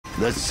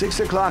The 6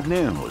 o'clock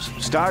news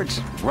starts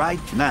right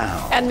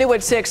now. And new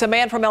at 6, a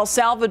man from El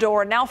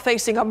Salvador now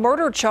facing a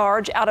murder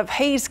charge out of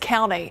Hays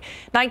County.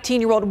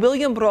 19-year-old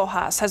William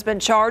Rojas has been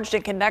charged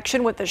in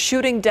connection with the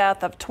shooting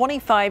death of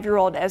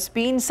 25-year-old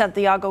Espin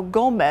Santiago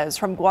Gomez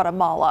from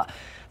Guatemala.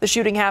 The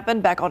shooting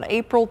happened back on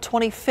April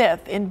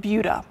 25th in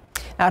Buda.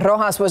 Now,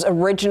 Rojas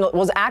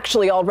was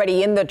actually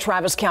already in the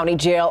Travis County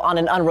jail on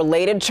an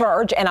unrelated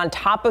charge. And on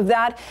top of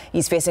that,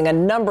 he's facing a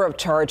number of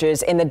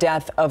charges in the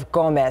death of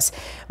Gomez,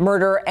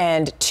 murder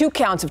and 2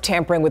 counts of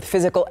tampering with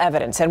physical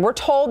evidence. And we're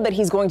told that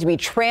he's going to be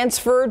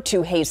transferred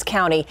to Hays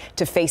County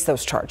to face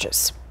those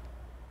charges.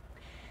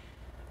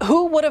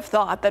 Who would have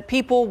thought that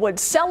people would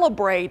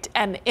celebrate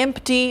an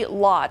empty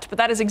lot? But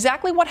that is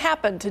exactly what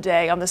happened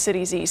today on the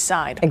city's east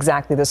side.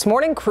 Exactly. This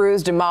morning,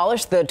 crews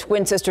demolished the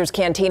Twin Sisters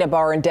Cantina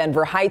bar in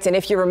Denver Heights. And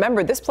if you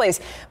remember, this place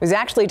was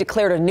actually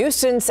declared a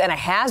nuisance and a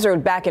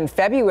hazard back in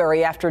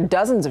February after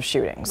dozens of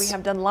shootings. We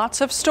have done lots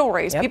of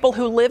stories. Yep. People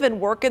who live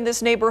and work in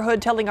this neighborhood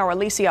telling our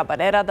Alicia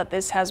Barrera that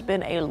this has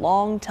been a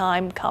long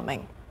time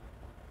coming.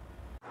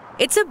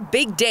 It's a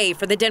big day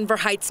for the Denver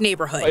Heights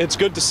neighborhood. It's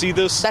good to see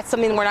this. That's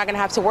something we're not going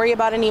to have to worry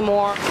about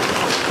anymore.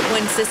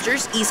 Twin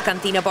Sisters East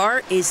Cantina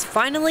Bar is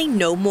finally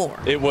no more.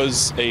 It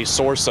was a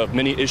source of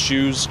many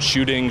issues,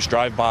 shootings,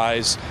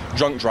 drive-bys.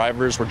 Drunk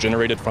drivers were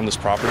generated from this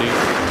property.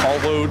 Call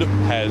load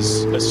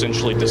has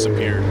essentially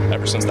disappeared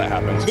ever since that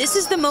happened. This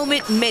is the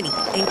moment many,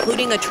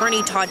 including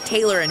attorney Todd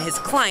Taylor and his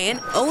client,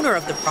 owner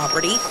of the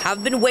property,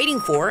 have been waiting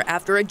for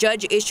after a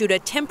judge issued a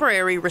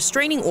temporary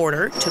restraining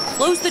order to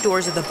close the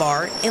doors of the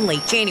bar in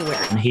late January.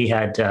 He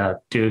had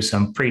to do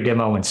some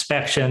pre-demo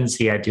inspections.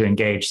 He had to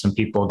engage some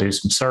people, do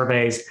some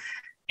surveys.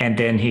 And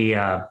then he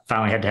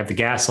finally had to have the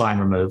gas line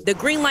removed. The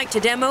green light to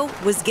demo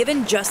was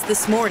given just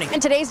this morning.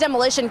 And today's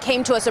demolition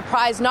came to a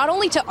surprise not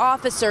only to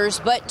officers,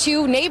 but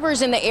to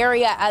neighbors in the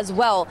area as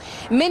well.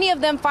 Many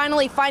of them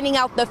finally finding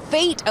out the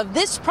fate of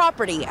this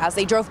property as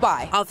they drove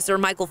by. Officer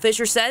Michael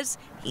Fisher says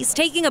he's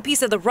taking a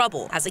piece of the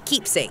rubble as a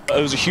keepsake.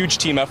 It was a huge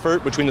team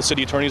effort between the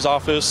city attorney's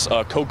office,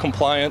 code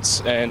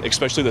compliance, and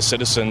especially the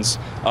citizens.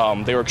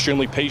 They were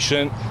extremely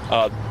patient.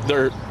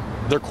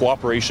 Their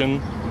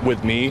cooperation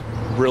with me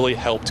really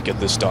helped get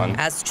this done.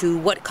 As to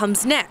what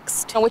comes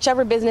next,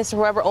 Whichever business or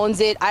whoever owns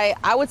it,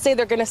 I would say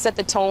they're going to set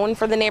the tone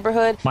for the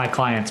neighborhood. My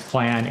client's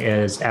plan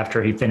is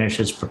after he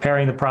finishes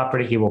preparing the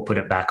property, he will put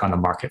it back on the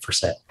market for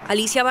sale.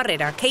 Alicia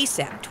Barrera,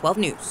 KSAT 12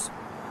 News.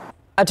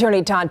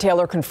 Attorney Todd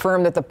Taylor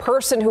confirmed that the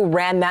person who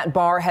ran that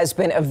bar has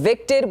been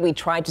evicted. We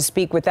tried to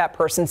speak with that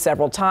person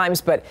several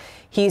times, but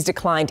he's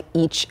declined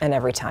each and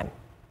every time.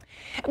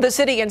 The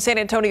City and San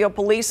Antonio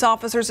Police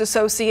Officers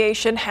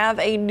Association have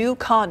a new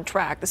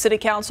contract. The City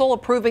Council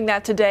approving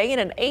that today in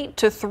an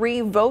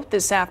 8-3 vote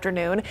this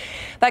afternoon.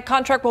 That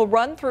contract will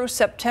run through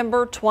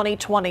September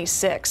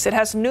 2026. It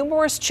has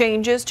numerous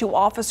changes to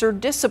officer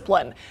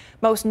discipline,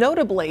 most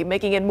notably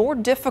making it more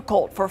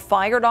difficult for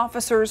fired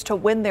officers to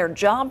win their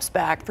jobs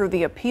back through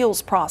the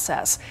appeals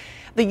process.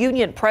 The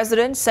union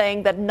president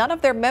saying that none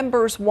of their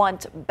members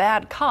want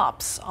bad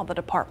cops on the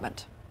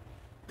department.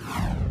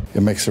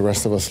 It makes the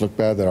rest of us look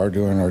bad that are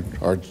doing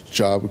our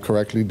job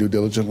correctly, due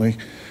diligently.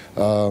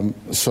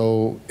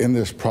 So in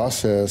this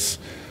process,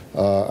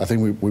 I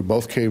think we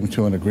both came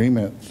to an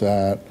agreement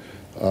that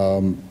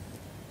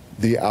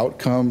the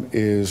outcome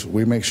is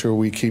we make sure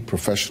we keep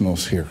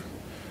professionals here.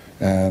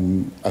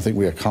 And I think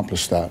we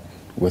accomplished that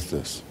with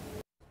this.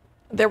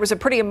 There was a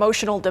pretty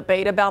emotional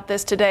debate about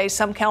this today.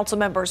 Some council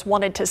members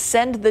wanted to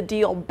send the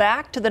deal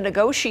back to the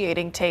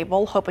negotiating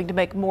table, hoping to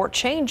make more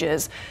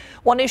changes.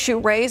 One issue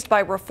raised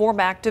by reform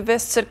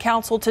activists at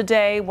council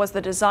today was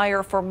the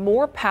desire for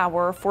more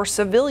power for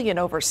civilian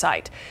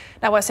oversight.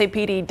 Now,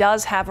 SAPD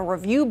does have a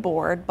review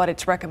board, but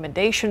its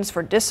recommendations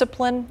for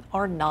discipline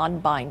are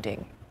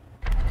non-binding.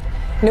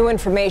 New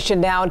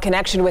information now in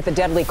connection with the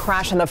deadly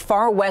crash on the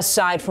far west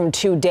side from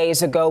 2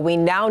 days ago. We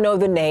now know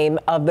the name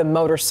of the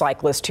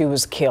motorcyclist who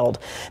was killed.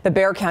 The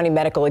Bexar County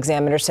Medical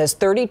Examiner says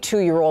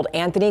 32-year-old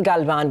Anthony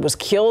Galvan was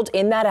killed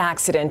in that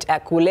accident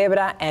at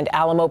Culebra and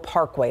Alamo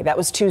Parkway. That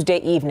was Tuesday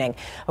evening.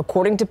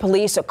 According to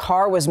police, a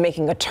car was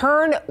making a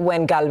turn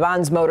when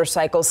Galvan's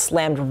motorcycle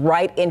slammed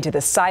right into the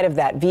side of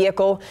that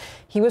vehicle.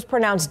 He was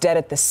pronounced dead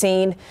at the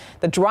scene.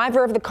 The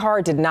driver of the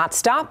car did not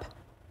stop.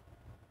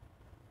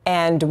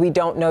 And we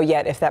don't know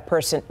yet if that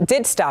person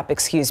did stop,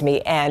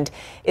 and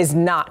is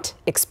not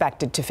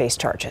expected to face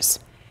charges.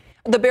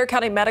 The Bexar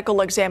County Medical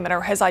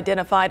Examiner has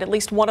identified at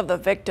least one of the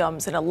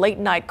victims in a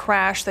late-night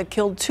crash that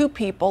killed 2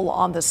 people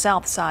on the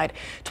south side.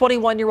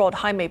 21-year-old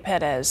Jaime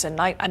Perez and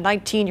a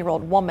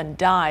 19-year-old woman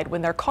died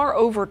when their car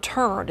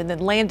overturned and then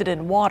landed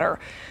in water.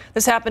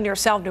 This happened near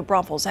South New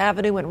Braunfels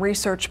Avenue and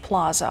Research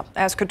Plaza.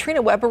 As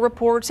Katrina Weber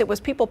reports, it was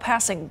people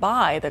passing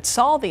by that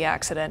saw the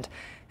accident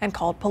and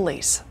called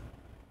police.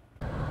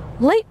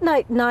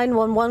 Late-night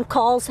 911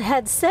 calls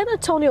had San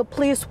Antonio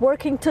police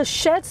working to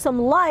shed some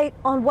light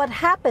on what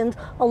happened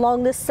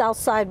along this South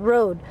Side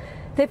road.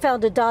 They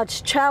found a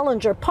Dodge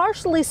Challenger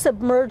partially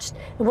submerged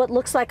in what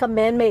looks like a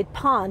man-made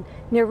pond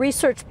near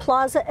Research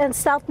Plaza and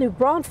South New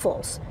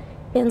Braunfels.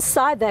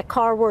 Inside that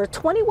car were a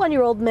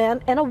 21-year-old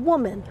man and a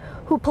woman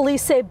who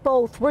police say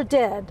both were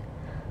dead.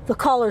 The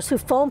callers who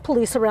phoned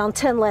police around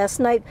 10 last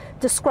night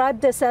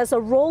described this as a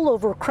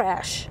rollover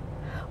crash.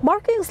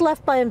 Markings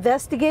left by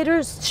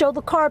investigators show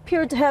the car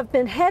appeared to have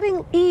been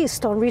heading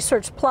east on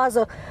Research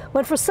Plaza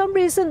when for some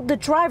reason the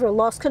driver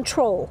lost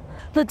control.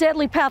 The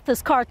deadly path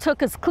this car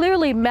took is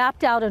clearly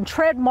mapped out in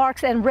tread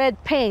marks and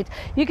red paint.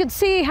 You can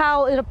see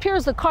how it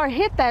appears the car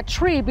hit that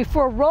tree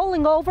before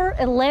rolling over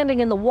and landing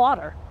in the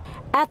water.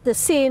 At the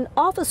scene,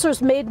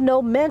 officers made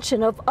no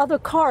mention of other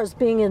cars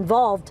being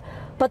involved,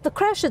 but the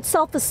crash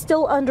itself is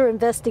still under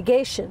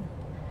investigation.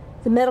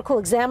 The medical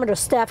examiner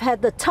staff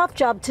had the tough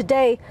job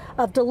today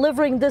of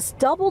delivering this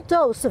double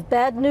dose of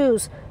bad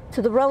news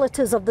to the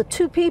relatives of the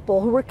two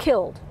people who were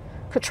killed.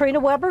 Katrina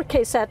Weber,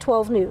 KSAT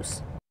 12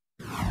 News.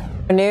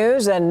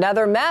 News,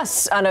 another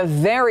mess on a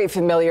very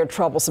familiar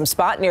troublesome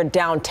spot near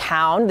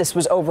downtown. This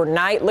was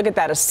overnight. Look at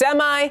that, a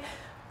semi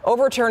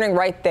overturning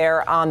right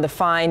there on the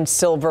fine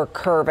silver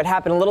curve. It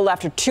happened a little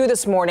after 2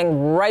 this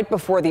morning, right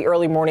before the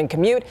early morning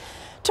commute.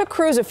 Took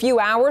crews a few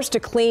hours to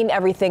clean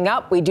everything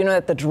up. We do know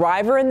that the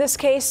driver in this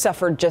case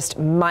suffered just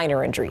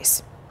minor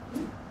injuries.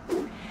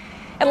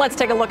 And let's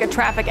take a look at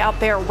traffic out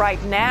there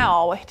right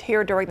now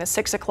here during the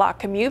 6 o'clock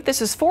commute.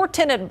 This is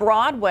 410 at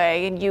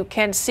Broadway, and you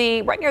can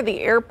see right near the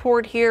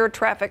airport here,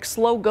 traffic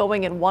slow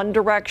going in one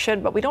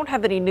direction, but we don't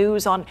have any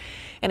news on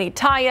any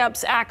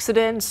tie-ups,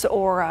 accidents,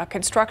 or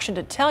construction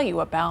to tell you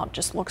about.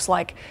 Just looks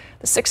like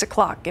the 6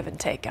 o'clock give and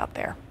take out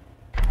there.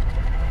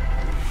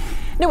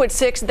 New at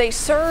 6, they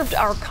served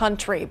our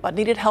country but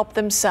needed help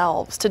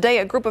themselves. Today,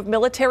 a group of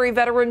military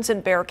veterans in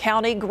Bexar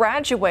County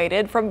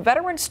graduated from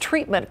Veterans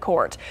Treatment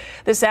Court.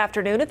 This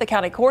afternoon at the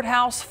county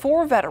courthouse,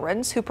 4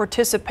 veterans who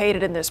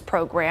participated in this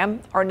program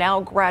are now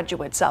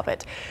graduates of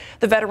it.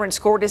 The Veterans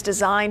Court is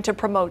designed to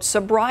promote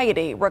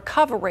sobriety,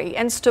 recovery,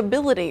 and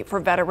stability for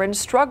veterans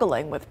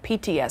struggling with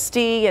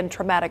PTSD and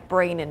traumatic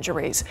brain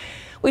injuries.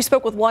 We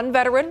spoke with one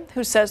veteran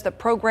who says the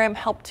program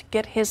helped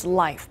get his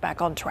life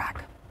back on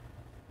track.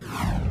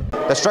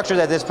 The structure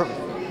that this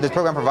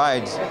program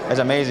provides is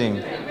amazing.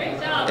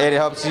 It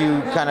helps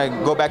you kind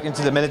of go back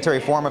into the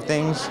military form of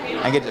things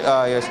and get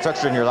a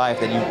structure in your life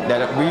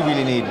that we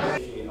really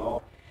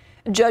need.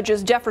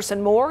 Judges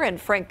Jefferson Moore and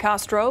Frank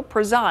Castro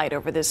preside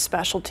over this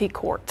specialty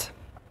court.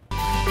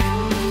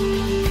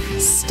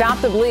 Stop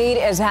the Bleed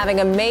is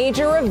having a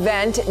major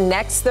event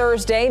next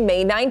Thursday,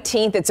 May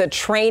 19th. It's a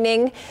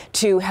training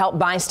to help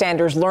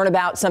bystanders learn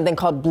about something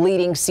called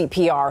bleeding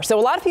CPR. So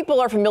a lot of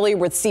people are familiar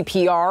with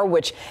CPR,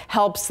 which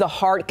helps the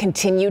heart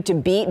continue to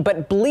beat.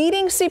 But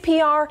bleeding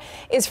CPR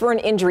is for an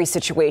injury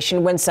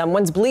situation when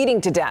someone's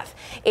bleeding to death.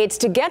 It's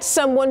to get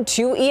someone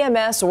to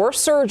EMS or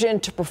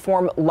surgeon to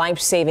perform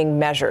life-saving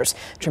measures.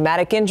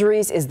 Traumatic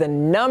injuries is the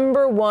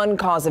 #1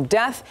 cause of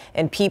death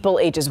in people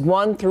ages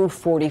 1 through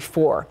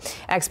 44.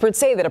 Experts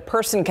say that a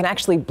person can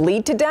actually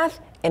bleed to death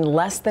in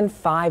less than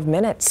 5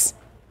 minutes.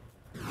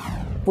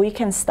 We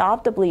can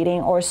stop the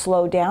bleeding or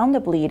slow down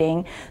the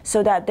bleeding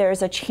so that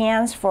there's a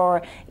chance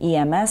for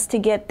EMS to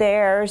get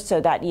there,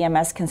 so that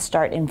EMS can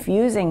start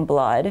infusing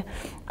blood.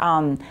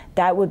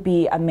 That would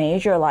be a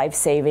major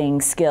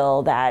life-saving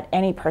skill that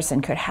any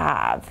person could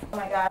have. Oh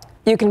my God.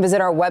 You can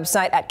visit our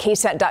website at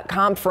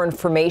KSAT.com for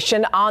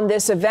information on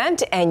this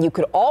event, and you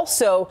could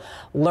also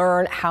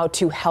learn how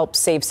to help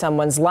save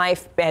someone's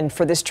life. And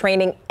for this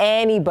training,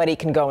 anybody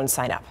can go and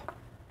sign up.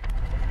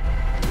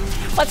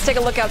 Let's take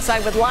a look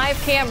outside with live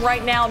cam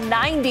right now.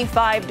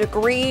 95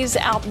 degrees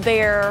out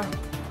there.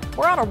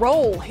 We're on a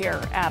roll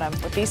here, Adam,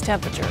 with these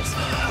temperatures.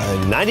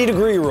 A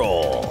 90-degree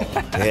roll.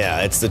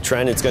 Yeah, it's the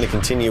trend. It's going to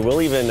continue.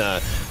 We'll even, I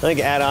think,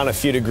 add on a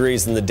few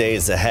degrees in the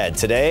days ahead.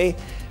 Today,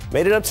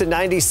 made it up to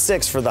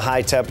 96 for the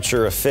high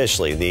temperature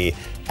officially. The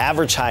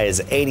average high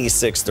is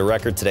 86. The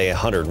record today,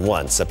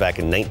 101, set back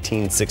in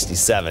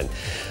 1967.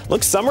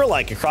 Looks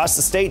summer-like across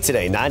the state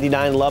today.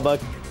 99 Lubbock,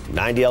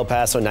 90 El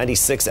Paso,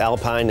 96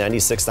 Alpine,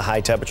 96 the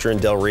high temperature in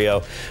Del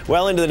Rio,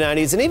 well into the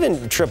 90s, and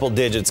even triple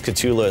digits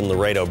Cotulla and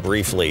Laredo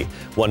briefly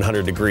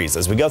 100 degrees.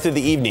 As we go through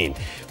the evening,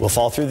 we'll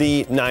fall through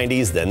the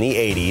 90s, then the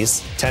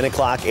 80s, 10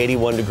 o'clock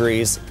 81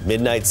 degrees,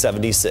 midnight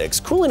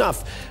 76. Cooling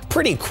off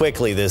pretty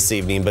quickly this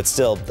evening, but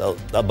still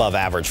above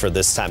average for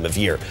this time of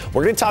year.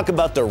 We're going to talk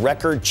about the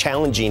record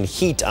challenging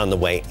heat on the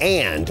way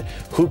and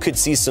who could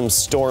see some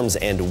storms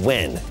and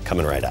when,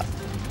 coming right up.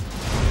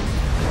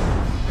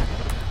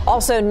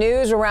 Also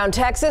news around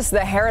Texas. The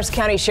Harris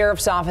County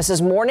Sheriff's Office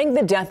is mourning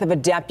the death of a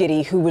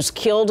deputy who was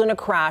killed in a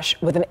crash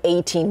with an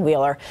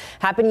 18-wheeler.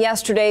 Happened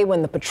yesterday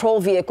when the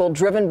patrol vehicle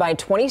driven by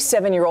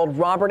 27-year-old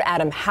Robert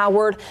Adam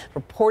Howard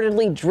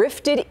reportedly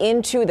drifted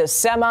into the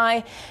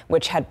semi,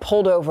 which had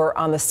pulled over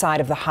on the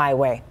side of the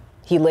highway.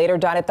 He later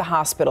died at the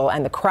hospital,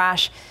 and the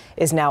crash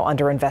is now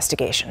under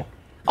investigation.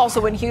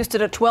 Also in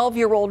Houston, a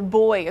 12-year-old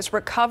boy is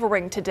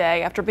recovering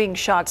today after being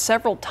shot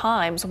several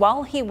times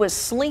while he was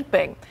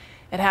sleeping.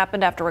 It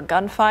happened after a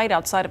gunfight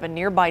outside of a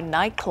nearby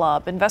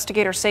nightclub.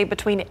 Investigators say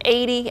between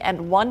 80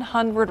 and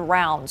 100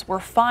 rounds were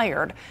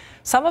fired,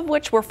 some of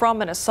which were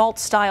from an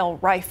assault-style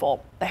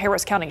rifle. The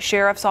Harris County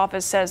Sheriff's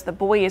Office says the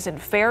boy is in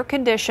fair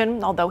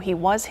condition, although he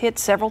was hit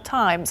several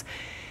times.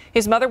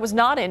 His mother was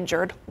not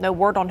injured. No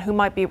word on who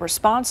might be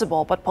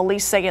responsible, but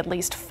police say at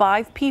least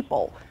 5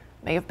 people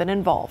may have been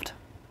involved.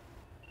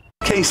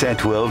 KSAT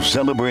 12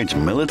 celebrates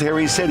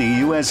Military City,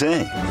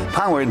 USA,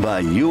 powered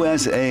by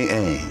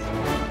USAA.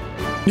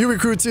 New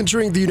recruits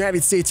entering the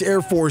United States Air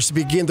Force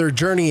begin their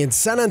journey in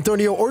San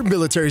Antonio or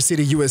Military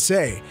City,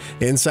 USA.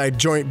 Inside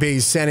Joint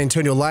Base San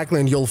Antonio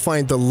Lackland, you'll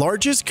find the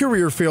largest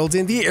career field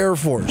in the Air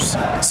Force,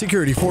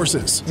 security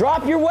forces.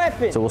 Drop your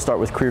weapon! So we'll start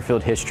with career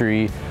field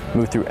history,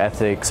 move through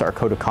ethics, our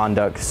code of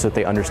conduct, so that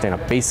they understand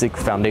a basic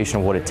foundation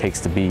of what it takes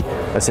to be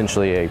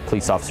essentially a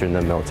police officer in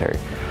the military.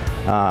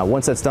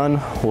 Once that's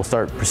done, we'll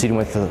start proceeding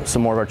with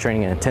some more of our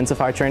training and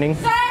intensify training.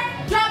 Sir,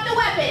 drop the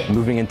weapon!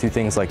 Moving into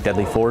things like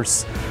deadly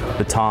force,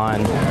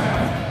 baton,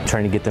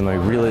 trying to get them a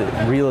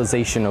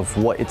realization of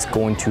what it's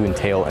going to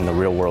entail in the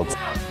real world.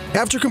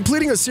 After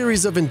completing a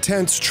series of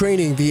intense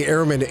training, the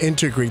airmen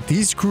integrate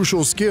these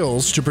crucial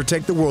skills to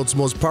protect the world's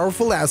most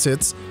powerful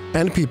assets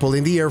and people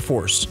in the Air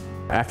Force.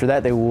 After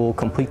that, they will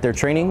complete their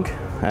training.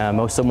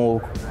 Most of them will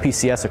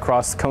PCS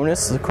across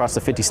CONUS, across the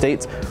 50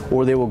 states,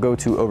 or they will go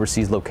to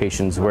overseas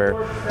locations where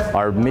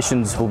our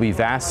missions will be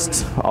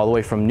vast, all the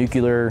way from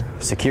nuclear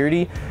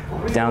security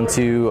down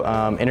to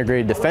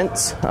integrated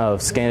defense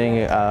of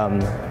scanning,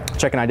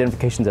 checking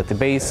identifications at the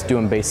base,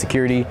 doing base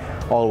security,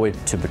 all the way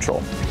to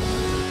patrol.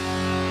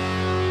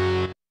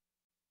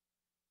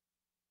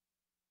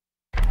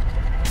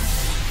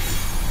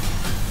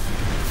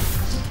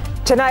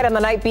 Tonight on the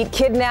Night Beat,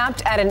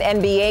 kidnapped at an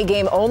NBA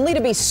game only to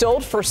be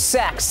sold for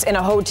sex in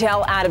a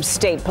hotel out of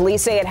state.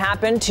 Police say it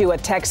happened to a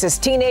Texas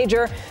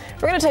teenager.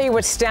 We're going to tell you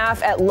what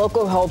staff at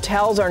local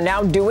hotels are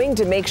now doing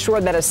to make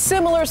sure that a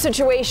similar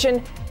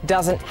situation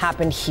doesn't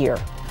happen here.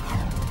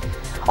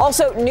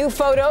 Also, new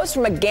photos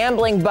from a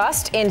gambling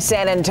bust in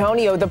San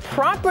Antonio, the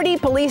property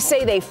police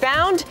say they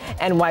found,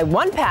 and why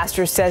one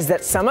pastor says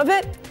that some of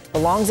it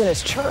belongs in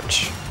his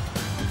church.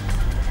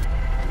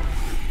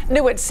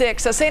 New at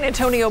 6, a San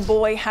Antonio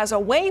boy has a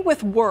way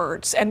with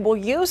words and will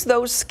use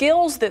those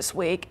skills this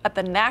week at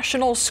the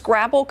National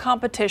Scrabble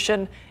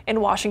competition in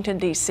Washington,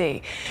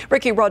 D.C.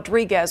 Ricky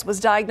Rodriguez was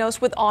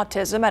diagnosed with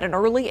autism at an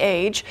early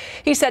age.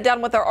 He sat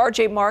down with our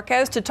RJ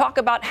Marquez to talk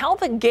about how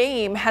the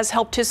game has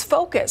helped his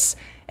focus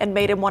and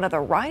made him one of the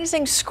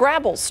rising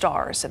Scrabble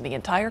stars in the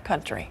entire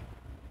country.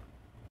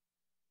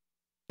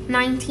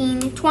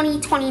 19,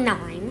 20,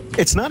 29.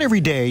 It's not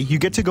every day you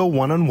get to go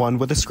one-on-one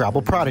with a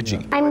Scrabble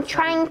prodigy. I'm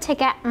trying to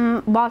get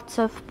lots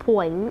of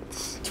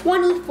points.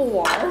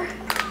 24.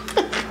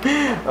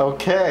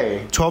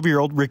 Okay.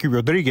 12-year-old Ricky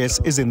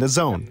Rodriguez is in the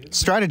zone,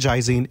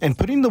 strategizing and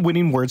putting the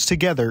winning words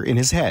together in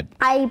his head.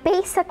 I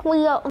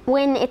basically,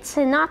 when it's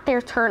not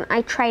their turn,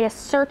 I try to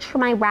search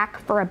my rack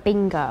for a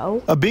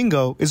bingo. A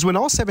bingo is when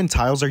all 7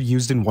 tiles are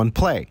used in one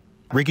play.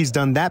 Ricky's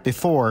done that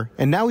before,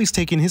 and now he's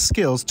taking his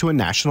skills to a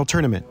national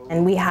tournament.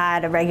 And we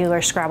had a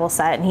regular Scrabble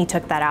set, and he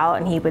took that out,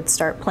 and he would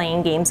start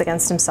playing games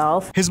against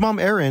himself. His mom,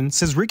 Erin,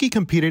 says Ricky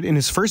competed in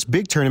his first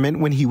big tournament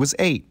when he was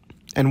 8,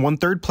 and won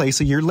 3rd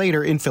place a year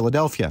later in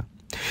Philadelphia.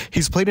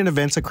 He's played in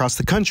events across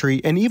the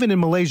country and even in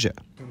Malaysia.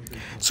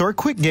 So our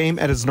quick game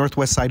at his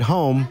Northwest Side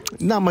home,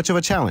 not much of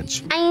a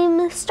challenge.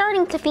 I'm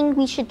starting to think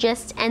we should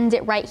just end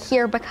it right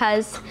here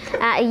because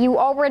you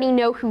already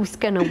know who's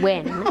gonna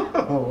win.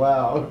 Oh,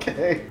 wow,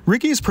 okay.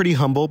 Ricky is pretty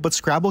humble, but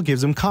Scrabble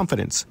gives him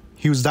confidence.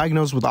 He was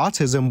diagnosed with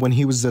autism when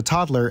he was a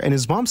toddler, and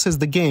his mom says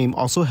the game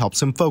also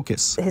helps him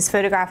focus. His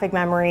photographic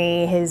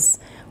memory, his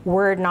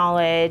word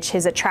knowledge,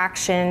 his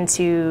attraction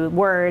to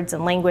words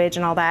and language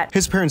and all that.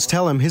 His parents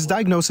tell him his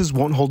diagnosis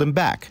won't hold him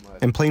back,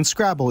 and playing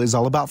Scrabble is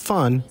all about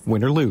fun,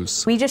 win or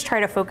lose. We just try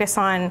to focus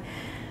on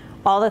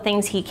all the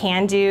things he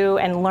can do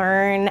and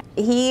learn.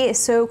 He is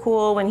so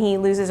cool when he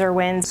loses or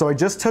wins. So I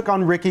just took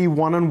on Ricky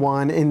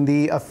one-on-one in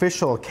the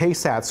official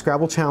KSAT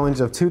Scrabble Challenge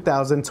of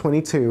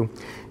 2022,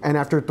 and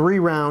after 3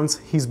 rounds,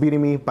 he's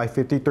beating me by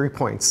 53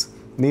 points.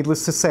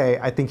 Needless to say,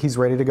 I think he's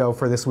ready to go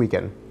for this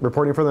weekend.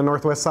 Reporting from the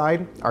Northwest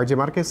Side, RJ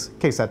Marquez,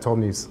 KSAT 12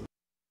 News.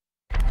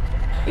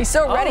 He's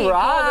so ready. All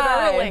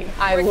right. He called it early.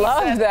 I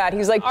love that.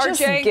 He's like,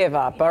 just RJ, give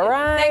up, all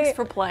right? Thanks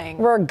for playing.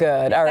 We're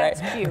good, all right.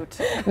 That's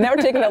cute. Now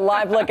we're taking a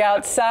live look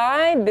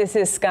outside. This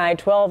is Sky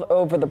 12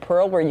 over the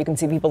Pearl, where you can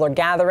see people are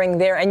gathering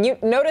there. And you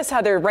notice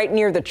how they're right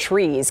near the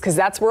trees, because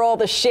that's where all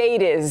the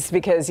shade is,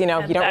 because, you know,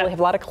 you don't really have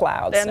a lot of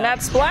clouds. And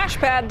that splash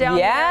pad down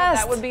there,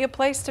 Yes. that would be a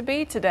place to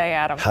be today,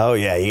 Adam. Oh,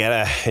 yeah, you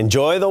gotta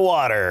enjoy the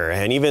water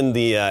and even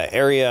the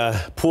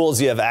area pools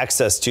you have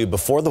access to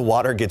before the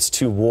water gets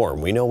too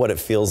warm. We know what it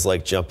feels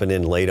like jumping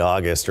in late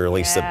August,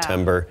 early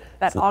September.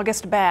 That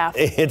August bath.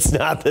 It's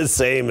not the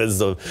same as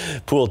the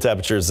pool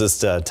temperatures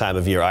this time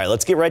of year. All right,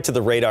 let's get right to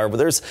the radar.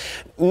 There's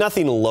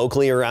nothing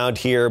locally around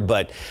here,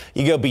 but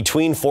you go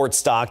between Fort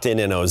Stockton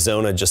and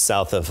Ozona, just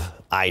south of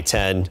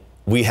I-10.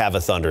 we have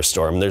a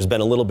thunderstorm. There's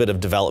been a little bit of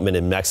development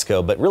in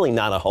Mexico, but really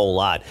not a whole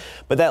lot.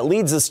 But that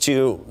leads us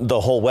to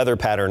the whole weather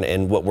pattern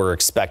and what we're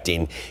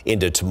expecting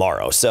into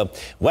tomorrow. So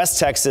West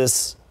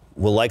Texas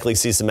will likely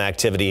see some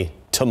activity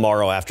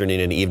tomorrow afternoon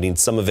and evening.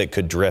 Some of it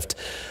could drift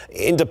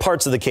into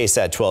parts of the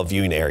KSAT 12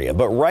 viewing area.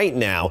 But right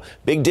now,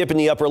 big dip in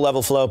the upper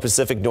level flow,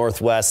 Pacific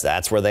Northwest.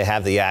 That's where they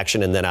have the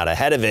action. And then out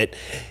ahead of it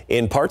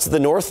in parts of the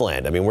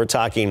Northland. I mean, we're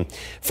talking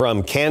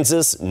from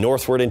Kansas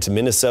northward into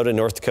Minnesota,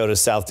 North Dakota,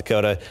 South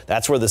Dakota.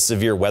 That's where the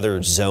severe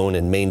weather zone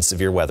and main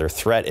severe weather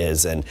threat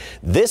is. And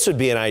this would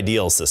be an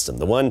ideal system.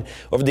 The one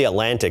over the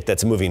Atlantic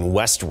that's moving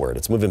westward.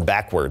 It's moving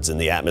backwards in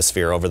the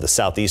atmosphere over the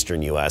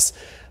southeastern U.S.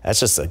 That's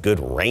just a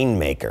good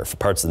rainmaker for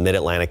parts of the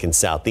mid-Atlantic and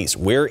southeast.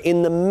 We're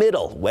in the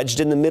middle,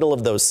 wedged in the middle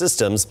of those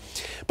systems,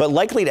 but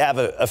likely to have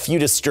a few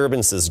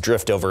disturbances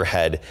drift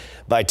overhead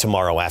by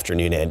tomorrow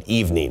afternoon and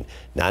evening.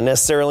 Not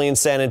necessarily in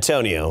San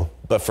Antonio,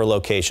 but for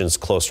locations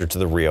closer to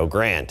the Rio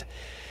Grande.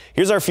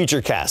 Here's our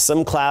future cast.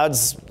 Some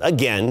clouds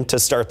again to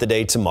start the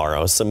day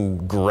tomorrow,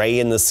 some gray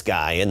in the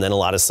sky, and then a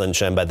lot of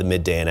sunshine by the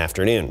midday and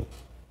afternoon.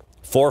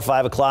 4 or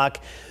 5 o'clock.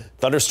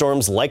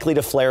 Thunderstorms likely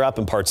to flare up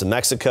in parts of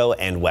Mexico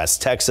and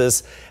West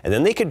Texas, and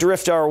then they could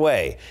drift our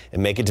way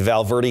and make it to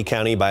Valverde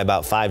County by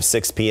about 5,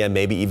 6 p.m.,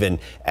 maybe even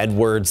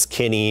Edwards,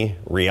 Kinney,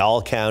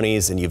 Real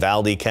counties and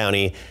Uvalde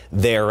County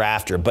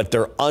thereafter. But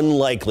they're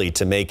unlikely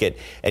to make it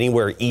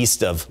anywhere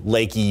east of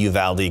Lakey,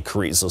 Uvalde,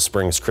 Carrizo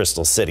Springs,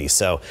 Crystal City.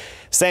 So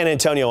San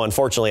Antonio,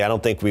 unfortunately, I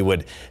don't think we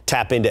would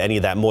tap into any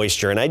of that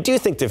moisture. And I do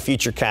think the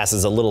future cast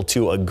is a little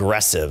too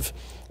aggressive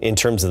in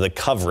terms of the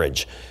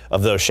coverage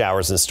of those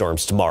showers and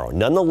storms tomorrow.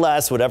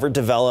 Nonetheless, whatever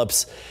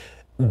develops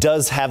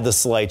does have the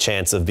slight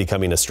chance of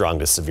becoming a strong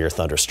to severe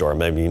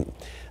thunderstorm. I mean,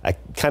 I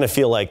kind of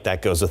feel like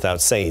that goes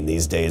without saying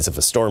these days. If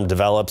a storm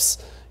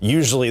develops,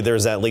 usually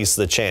there's at least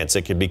the chance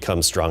it could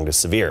become strong to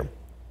severe.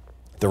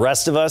 The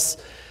rest of us,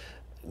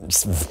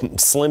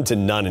 slim to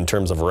none in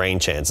terms of rain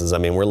chances. I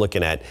mean, we're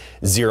looking at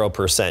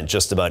 0%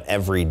 just about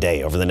every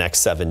day over the next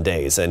 7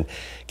 days. And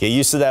get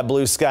used to that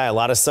blue sky. A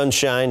lot of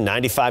sunshine,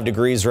 95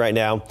 degrees right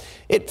now.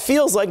 It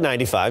feels like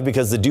 95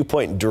 because the dew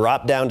point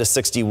dropped down to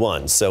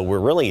 61. So we're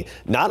really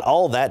not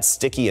all that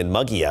sticky and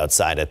muggy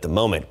outside at the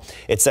moment.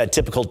 It's that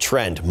typical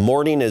trend.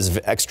 Morning is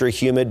extra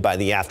humid. By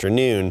the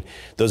afternoon,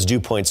 those dew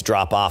points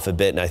drop off a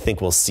bit. And I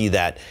think we'll see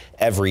that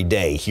every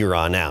day here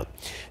on out.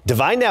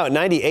 Divine now at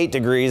 98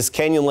 degrees,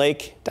 Canyon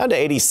Lake down to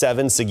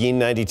 87, Seguin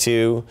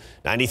 92,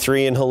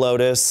 93 in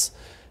Helotes,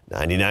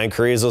 99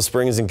 Carrizo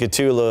Springs and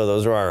Cotulla.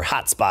 Those are our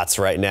hot spots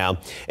right now.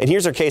 And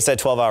here's our KSAT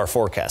 12-hour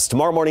forecast.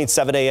 Tomorrow morning,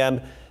 7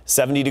 a.m.,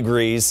 70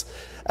 degrees.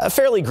 A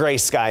fairly gray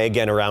sky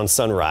again around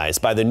sunrise.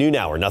 By the noon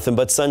hour, nothing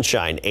but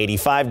sunshine,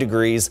 85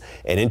 degrees.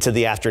 And into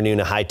the afternoon,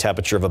 a high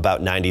temperature of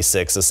about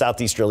 96. A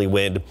southeasterly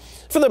wind,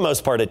 for the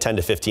most part, at 10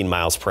 to 15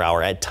 miles per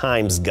hour, at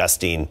times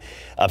gusting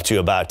up to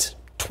about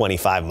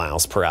 25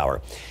 miles per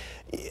hour.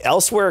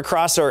 Elsewhere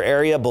across our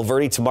area,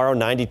 Bulverde tomorrow,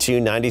 92,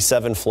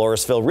 97,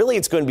 Floresville. Really,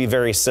 it's going to be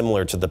very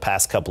similar to the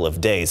past couple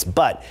of days,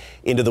 but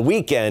into the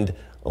weekend,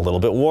 a little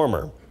bit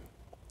warmer.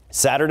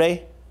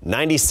 Saturday,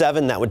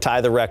 97, that would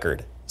tie the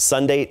record.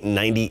 Sunday,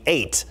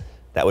 98.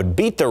 That would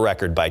beat the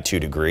record by 2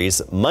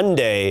 degrees.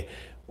 Monday,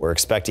 we're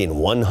expecting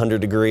 100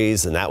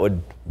 degrees, and that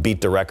would beat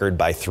the record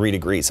by 3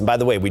 degrees. And by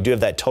the way, we do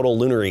have that total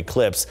lunar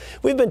eclipse.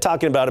 We've been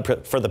talking about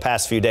it for the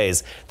past few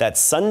days. That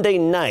Sunday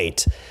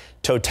night,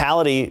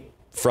 totality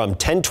from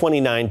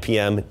 10:29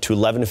 p.m. to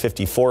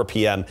 11:54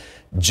 p.m.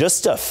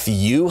 Just a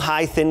few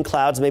high thin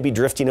clouds maybe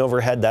drifting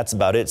overhead. That's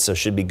about it. So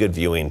should be good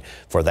viewing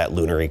for that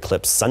lunar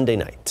eclipse Sunday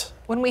night.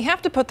 When we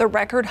have to put the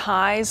record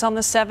highs on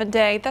the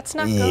 7-day, that's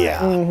not good.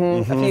 Yeah.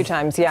 A few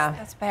times, yeah.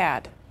 That's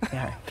bad.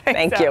 Yeah.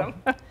 Thank you.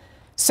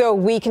 So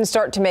we can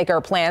start to make our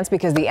plans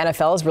because the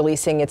NFL is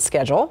releasing its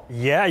schedule.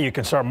 Yeah, you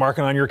can start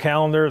marking on your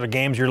calendar the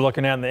games you're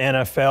looking at in the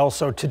NFL.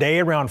 So today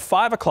around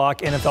 5 o'clock,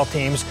 NFL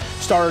teams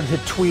started to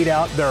tweet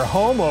out their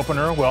home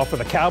opener. Well, for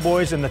the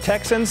Cowboys and the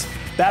Texans,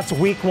 that's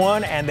week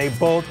 1, and they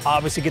both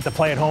obviously get to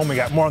play at home. We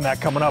got more on that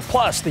coming up.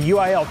 Plus, the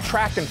UIL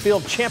Track and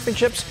Field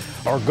Championships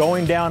are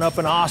going down up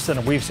in Austin,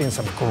 and we've seen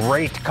some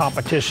great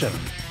competition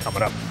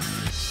coming up.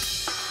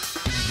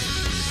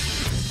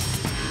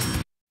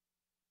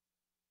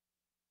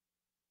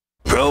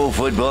 Pro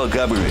football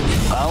coverage,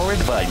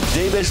 powered by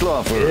Davis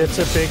Law Firm. It's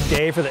a big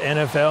day for the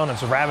NFL and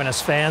its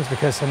ravenous fans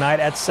because tonight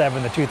at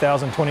 7, the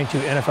 2022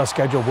 NFL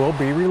schedule will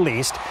be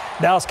released.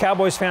 Dallas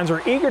Cowboys fans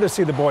are eager to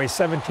see the boys'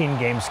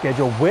 17-game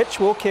schedule, which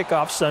will kick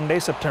off Sunday,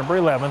 September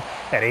 11th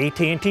at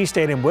AT&T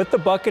Stadium with the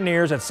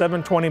Buccaneers at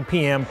 7:20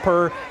 p.m.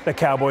 per the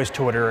Cowboys'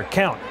 Twitter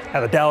account. Now,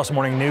 the Dallas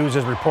Morning News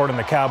is reporting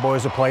the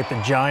Cowboys will play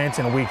the Giants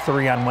in Week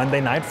 3 on Monday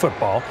Night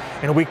Football.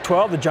 In Week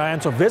 12, the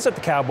Giants will visit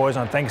the Cowboys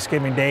on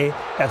Thanksgiving Day.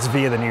 That's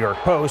via the New York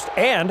Post.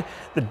 And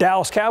the Dallas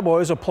Dallas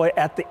Cowboys will play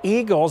at the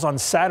Eagles on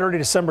Saturday,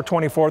 December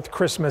 24th,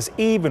 Christmas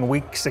Eve in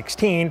Week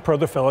 16, per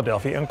the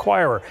Philadelphia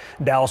Inquirer.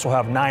 Dallas will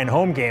have 9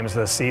 home games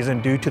this season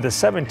due to the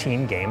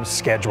 17-game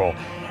schedule.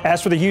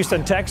 As for the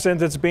Houston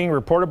Texans, it's being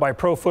reported by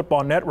Pro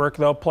Football Network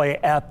they'll play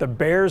at the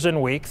Bears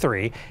in Week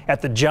 3,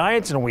 at the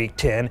Giants in Week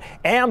 10,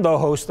 and they'll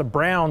host the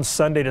Browns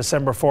Sunday,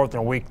 December 4th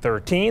in Week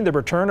 13, the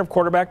return of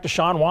quarterback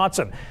Deshaun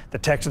Watson. The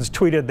Texans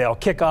tweeted they'll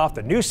kick off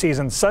the new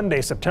season Sunday,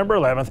 September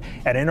 11th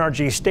at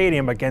NRG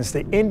Stadium against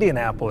the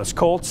Indianapolis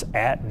Colts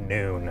at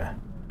noon.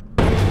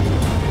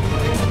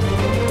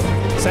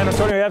 San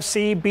Antonio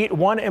FC beat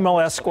one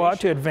MLS squad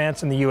to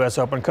advance in the U.S.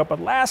 Open Cup, but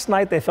last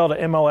night they fell to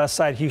MLS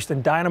side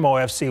Houston Dynamo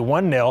FC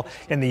 1-0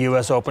 in the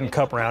U.S. Open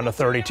Cup round of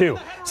 32.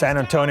 San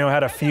Antonio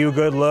had a few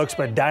good looks,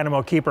 but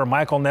Dynamo keeper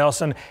Michael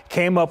Nelson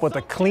came up with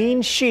a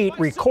clean sheet,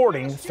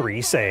 recording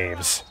 3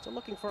 saves.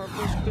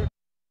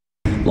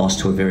 Lost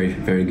to a very,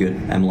 very good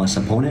MLS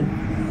opponent.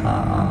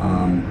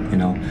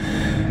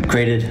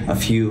 Created a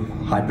few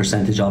high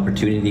percentage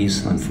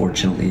opportunities.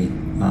 Unfortunately,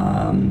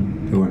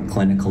 we weren't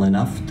clinical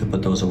enough to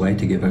put those away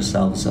to give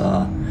ourselves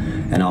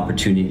an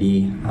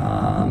opportunity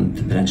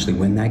to potentially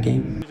win that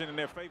game.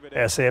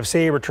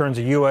 SAFC returns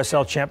a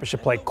USL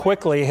Championship play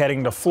quickly,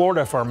 heading to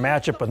Florida for a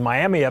matchup with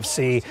Miami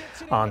FC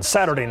on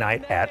Saturday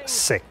night at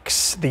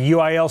 6. The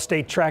UIL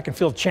State Track and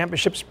Field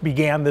Championships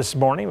began this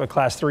morning with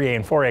Class 3A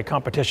and 4A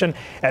competition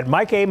at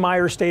Mike A.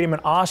 Myers Stadium in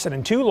Austin,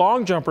 and 2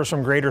 long jumpers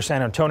from Greater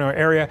San Antonio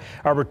area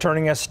are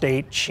returning as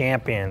state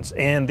champions.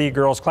 In the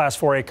girls' Class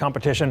 4A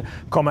competition,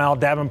 Comal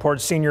Davenport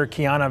senior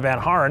Kiana Van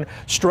Haren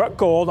struck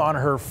gold on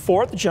her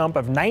 4th jump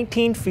of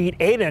 19 feet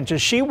 8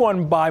 inches. She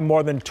won by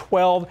more than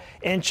 12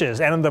 inches.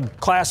 And in the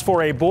Class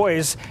 4A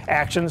boys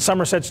action,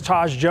 Somerset's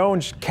Taj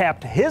Jones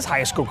capped his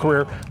high school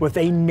career with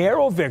a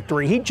narrow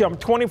victory. He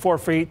jumped 24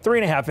 feet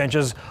 3.5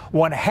 inches,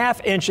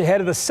 1/2 inch ahead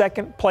of the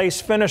 2nd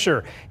place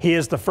finisher. He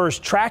is the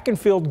first track and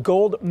field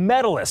gold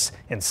medalist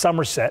in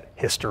Somerset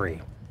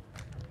history.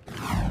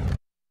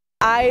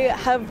 I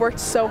have worked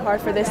so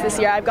hard for this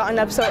year. I've gotten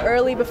up so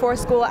early before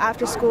school,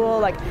 after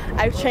school.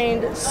 I've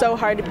trained so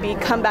hard to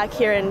come back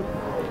here and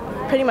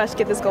pretty much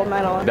get this gold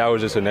medal. That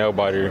was just a nail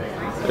biter.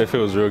 It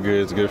feels real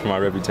good. It's good for my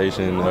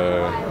reputation.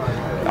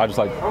 I just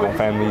like my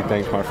family,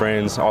 thanks my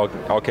friends, all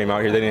came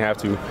out here. They didn't have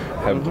to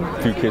have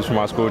a few kids from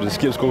my school just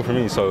skip school for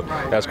me, so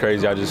that's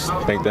crazy. I just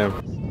thank them.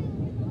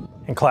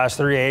 In Class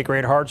 3A,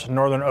 Great Hearts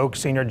Northern Oak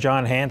senior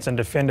John Hansen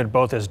defended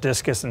both his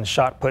discus and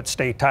shot put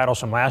state titles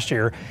from last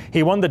year.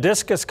 He won the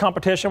discus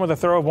competition with a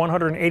throw of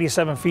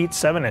 187 feet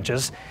 7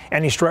 inches,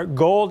 and he struck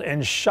gold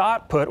in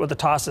shot put with a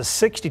toss of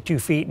 62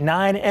 feet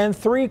 9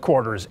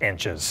 3/4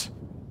 inches.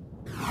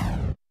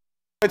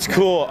 It's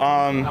cool.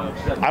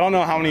 I don't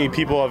know how many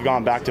people have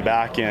gone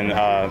back-to-back in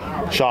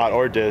shot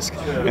or disc,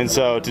 and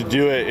so to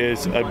do it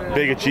is a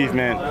big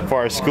achievement for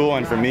our school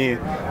and for me,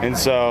 and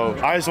so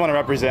I just want to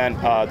represent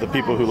the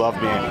people who love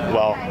me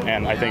well,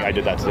 and I think I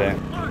did that today.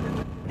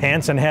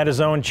 Hansen had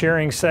his own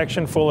cheering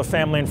section full of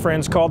family and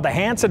friends called the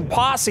Hansen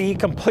Posse,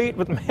 complete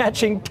with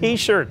matching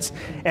T-shirts.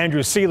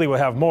 Andrew Seeley will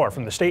have more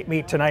from the state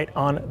meet tonight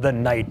on the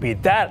Night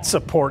Beat. That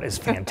support is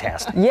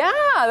fantastic. Yeah,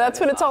 that's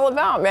what it's all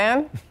about,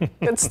 man.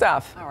 Good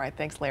stuff. All right,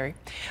 thanks, Larry.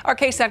 Our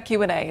KSAT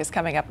Q&A is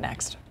coming up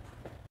next.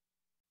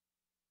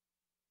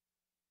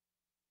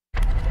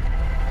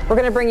 We're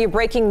going to bring you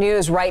breaking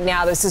news right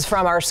now. This is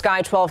from our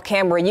Sky 12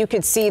 camera. You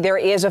could see there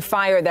is a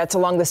fire that's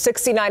along the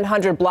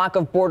 6900 block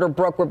of Border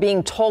Brook. We're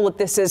being told that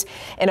this is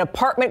an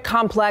apartment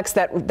complex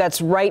that's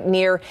right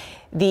near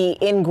the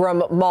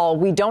Ingram Mall.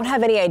 We don't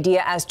have any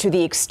idea as to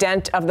the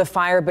extent of the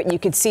fire, but you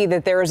could see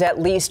that there is at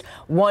least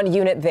 1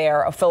 unit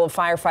there full of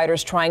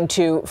firefighters trying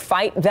to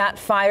fight that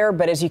fire.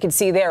 But as you can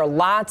see there,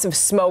 lots of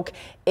smoke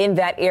in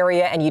that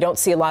area, and you don't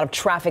see a lot of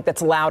traffic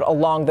that's allowed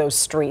along those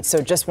streets.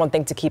 So just one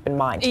thing to keep in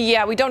mind.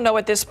 Yeah, we don't know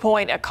at this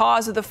point a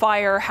cause of the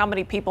fire, how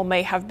many people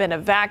may have been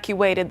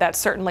evacuated. That's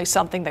certainly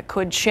something that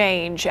could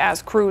change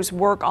as crews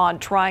work on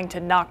trying to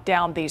knock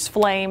down these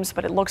flames.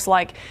 But it looks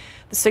like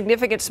the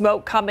significant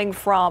smoke coming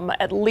from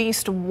at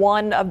least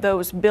one of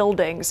those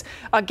buildings.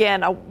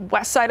 Again, a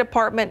West Side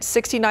apartment,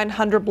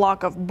 6900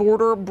 block of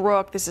Border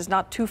Brook. This is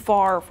not too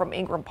far from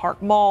Ingram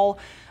Park Mall.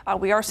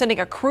 We are sending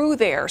a crew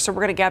there, so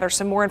we're going to gather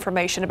some more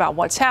information about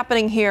what's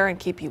happening here and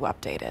keep you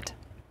updated.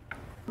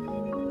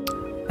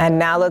 And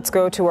now let's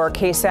go to our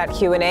KSAT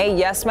Q&A.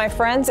 Yes, my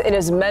friends, it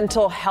is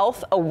Mental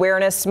Health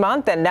Awareness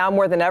Month, and now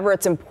more than ever,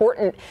 it's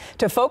important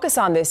to focus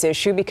on this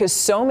issue because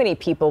so many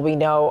people we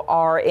know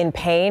are in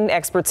pain.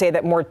 Experts say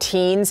that more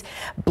teens,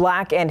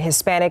 Black and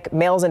Hispanic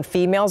males and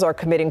females are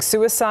committing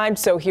suicide.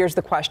 So here's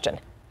the question.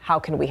 How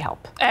can we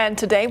help? And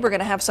today we're going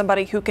to have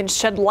somebody who can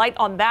shed light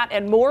on that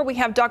and more. We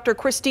have Dr.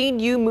 Christine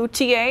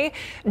Yu-Moutier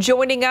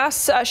joining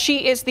us.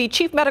 She is the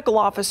Chief Medical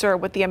Officer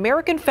with the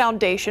American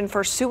Foundation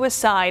for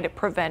Suicide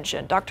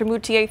Prevention. Dr.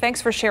 Moutier,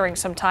 thanks for sharing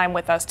some time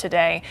with us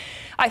today.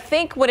 I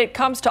think when it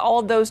comes to all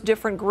of those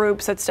different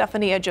groups that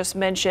Stephanie had just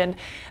mentioned,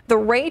 the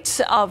rates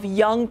of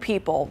young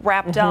people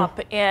wrapped up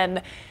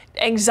in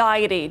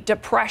anxiety,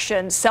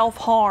 depression,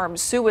 self-harm,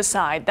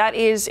 suicide, that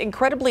is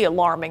incredibly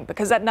alarming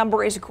because that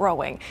number is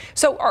growing.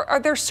 So are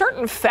there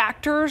certain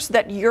factors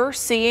that you're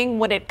seeing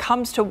when it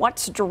comes to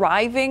what's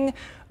driving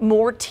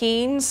more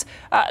teens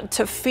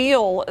to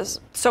feel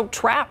so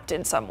trapped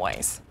in some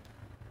ways?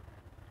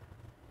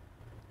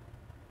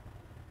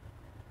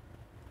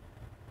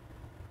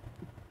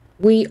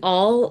 We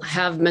all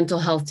have mental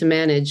health to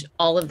manage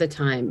all of the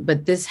time,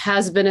 but this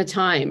has been a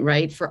time,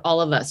 right, for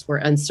all of us where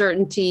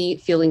uncertainty,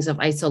 feelings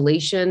of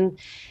isolation,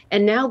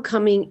 and now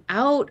coming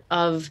out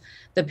of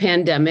the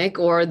pandemic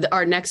or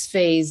our next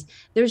phase,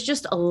 there's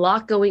just a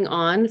lot going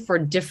on for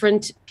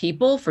different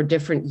people, for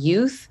different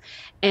youth.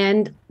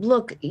 And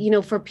look,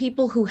 for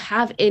people who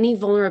have any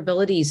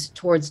vulnerabilities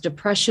towards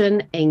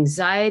depression,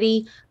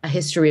 anxiety, a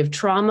history of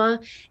trauma,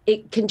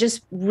 it can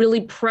just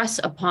really press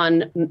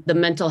upon the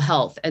mental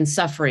health and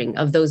suffering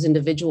of those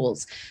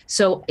individuals.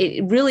 So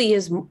it really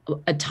is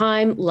a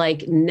time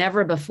like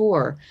never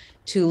before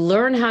to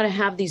learn how to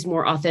have these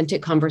more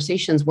authentic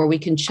conversations where we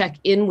can check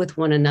in with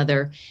one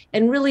another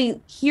and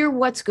really hear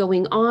what's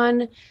going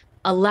on.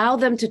 Allow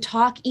them to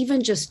talk.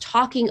 Even just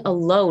talking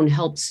alone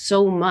helps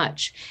so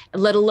much,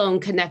 let alone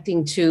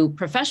connecting to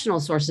professional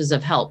sources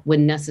of help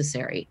when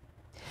necessary.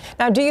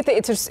 Now, do you think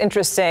it's just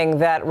interesting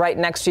that right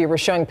next to you, we're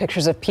showing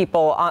pictures of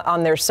people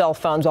on their cell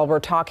phones while we're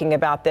talking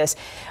about this?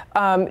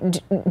 Can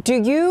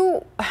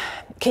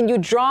you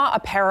draw a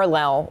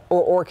parallel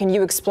or can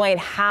you explain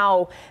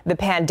how the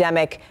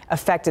pandemic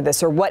affected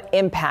this or what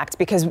impact?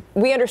 Because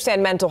we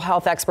understand mental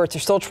health experts are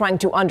still trying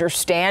to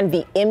understand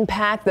the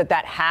impact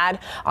that had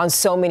on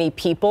so many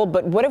people.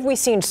 But what have we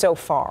seen so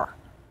far?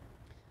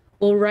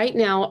 Well, right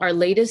now, our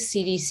latest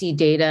CDC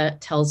data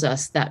tells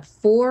us that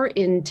 4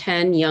 in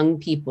 10 young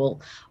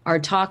people are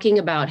talking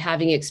about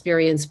having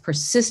experienced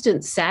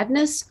persistent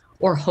sadness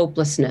or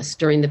hopelessness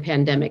during the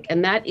pandemic.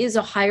 And that is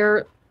a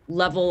higher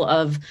level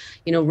of,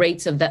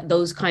 rates of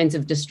those kinds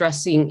of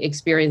distressing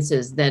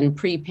experiences than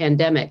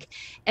pre-pandemic.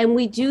 And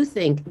we do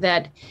think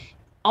that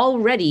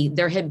already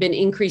there have been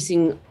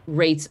increasing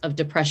rates of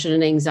depression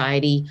and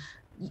anxiety.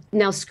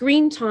 Now,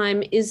 screen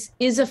time is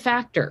a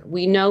factor.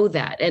 We know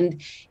that.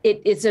 And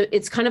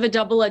it's kind of a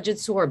double-edged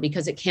sword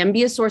because it can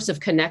be a source of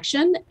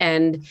connection.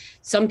 And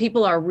some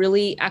people are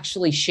really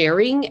actually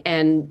sharing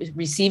and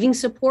receiving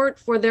support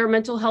for their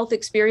mental health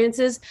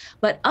experiences,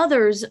 but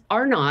others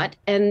are not.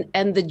 And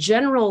the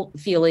general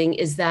feeling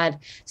is that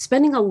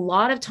spending a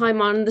lot of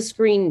time on the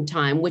screen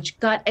time, which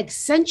got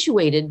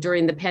accentuated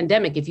during the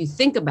pandemic, if you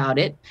think about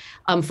it,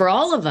 for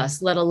all of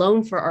us, let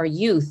alone for our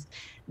youth,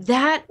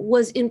 that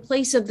was in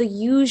place of the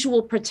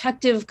usual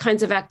protective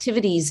kinds of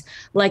activities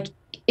like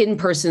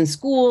in-person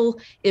school,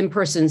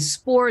 in-person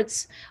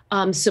sports,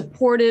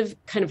 supportive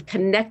kind of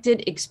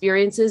connected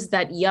experiences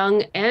that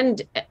young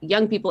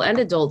people and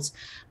adults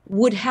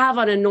would have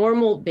on a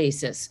normal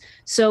basis.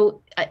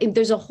 So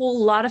there's a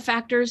whole lot of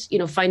factors,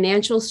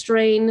 financial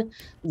strain,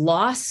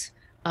 loss,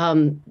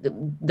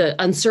 the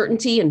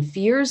uncertainty and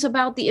fears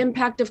about the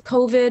impact of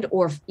COVID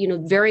or,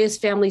 various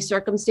family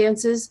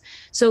circumstances.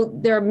 So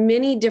there are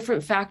many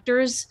different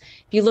factors.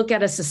 If you look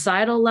at a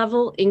societal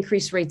level,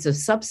 increased rates of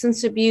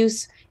substance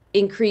abuse,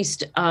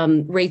 increased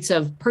rates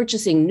of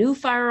purchasing new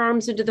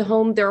firearms into the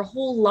home. There are a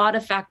whole lot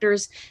of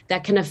factors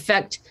that can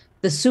affect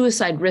the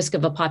suicide risk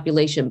of a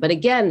population. But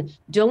again,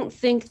 don't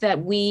think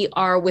that we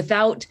are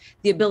without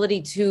the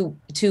ability to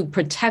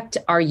protect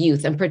our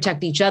youth and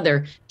protect each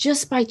other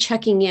just by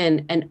checking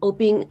in and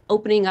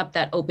opening up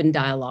that open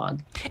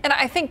dialogue. And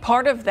I think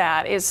part of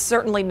that is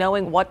certainly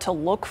knowing what to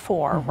look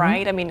for,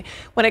 right? I mean,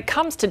 when it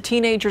comes to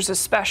teenagers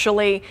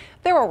especially,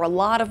 there are a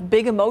lot of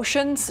big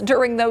emotions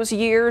during those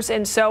years.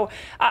 And so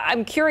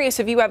I'm curious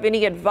if you have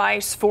any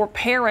advice for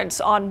parents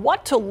on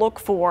what to look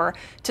for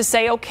to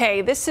say,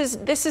 okay, this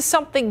is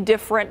something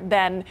different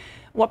than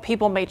what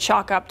people may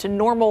chalk up to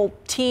normal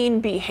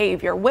teen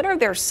behavior. When are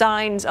there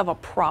signs of a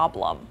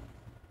problem?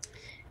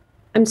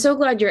 I'm so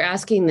glad you're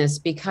asking this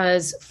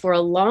because for a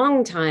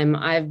long time,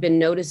 I've been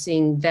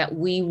noticing that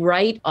we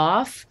write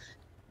off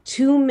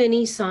too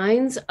many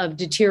signs of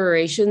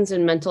deteriorations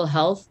in mental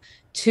health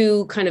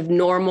to kind of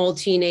normal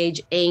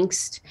teenage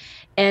angst.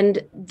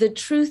 And the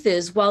truth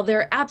is, while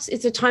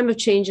it's a time of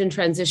change and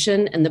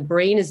transition and the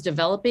brain is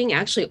developing,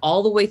 actually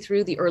all the way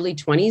through the early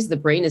 20s, the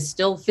brain is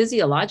still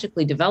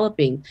physiologically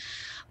developing.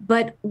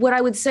 But what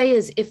I would say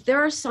is if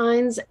there are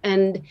signs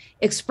and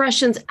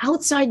expressions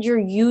outside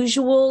your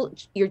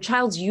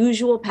child's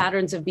usual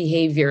patterns of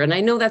behavior, and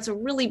I know that's a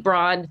really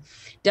broad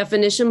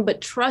definition,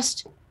 but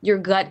trust your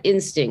gut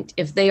instinct.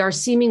 If they are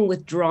seeming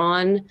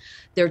withdrawn,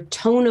 their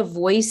tone of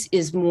voice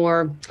is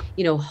more,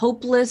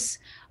 hopeless.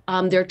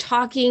 They're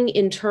talking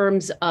in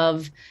terms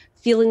of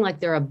feeling like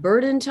they're a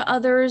burden to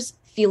others,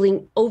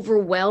 feeling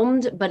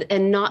overwhelmed,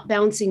 and not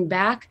bouncing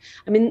back.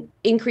 I mean,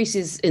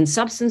 increases in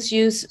substance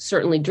use,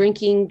 certainly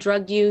drinking,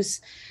 drug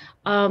use,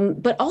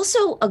 but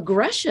also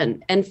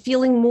aggression and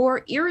feeling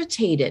more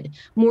irritated,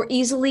 more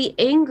easily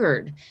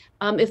angered.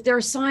 If there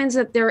are signs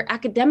that their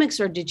academics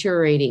are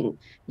deteriorating,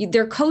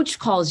 their coach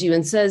calls you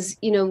and says,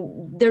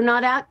 they're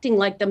not acting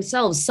like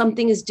themselves,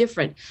 something is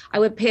different. I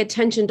would pay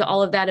attention to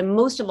all of that. And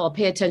most of all,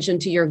 pay attention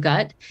to your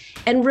gut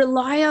and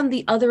rely on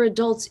the other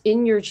adults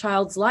in your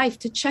child's life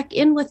to check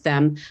in with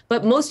them.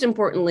 But most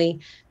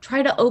importantly,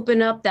 try to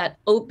open up that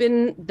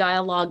open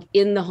dialogue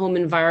in the home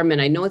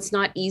environment. I know it's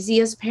not easy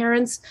as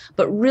parents,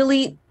 but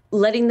really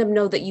letting them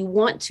know that you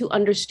want to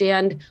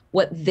understand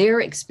what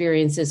their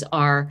experiences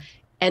are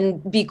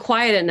and be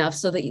quiet enough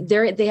so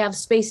that they have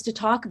space to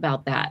talk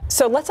about that.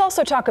 So let's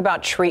also talk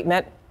about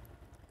treatment.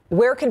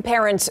 Where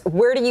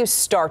do you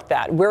start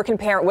that?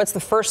 What's the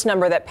first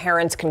number that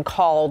parents can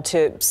call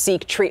to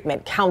seek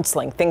treatment,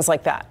 counseling, things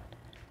like that?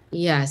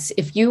 Yes.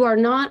 If you are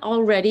not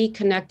already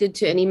connected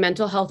to any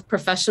mental health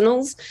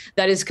professionals,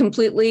 that is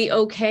completely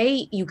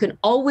okay. You can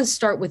always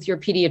start with your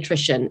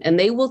pediatrician, and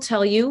they will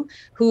tell you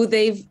who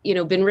they've,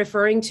 been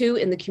referring to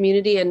in the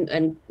community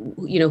and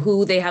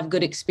who they have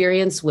good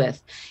experience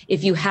with.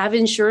 If you have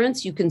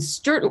insurance, you can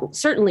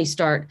certainly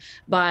start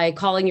by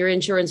calling your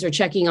insurance or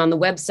checking on the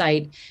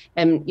website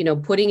and,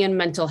 putting in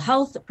mental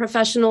health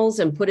professionals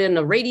and put in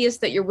a radius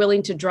that you're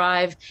willing to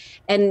drive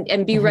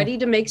and be ready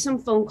to make some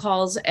phone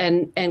calls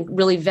and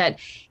really vet.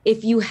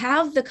 If you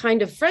have the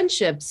kind of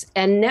friendships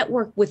and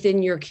network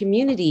within your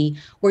community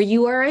where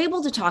you are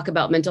able to talk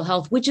about mental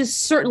health, which is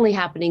certainly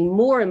happening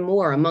more and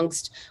more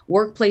amongst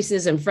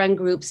workplaces and friend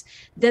groups,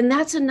 then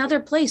that's another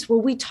place where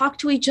we talk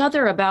to each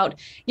other about,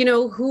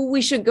 who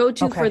we should go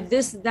to for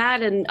this,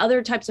 that, and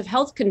other types of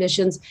health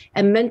conditions.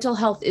 And mental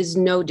health is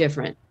no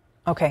different.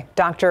 Okay,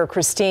 Dr.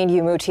 Christine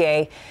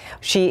Umutie,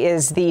 she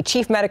is the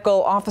Chief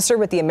Medical Officer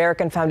with the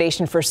American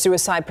Foundation for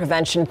Suicide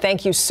Prevention.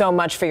 Thank you so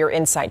much for your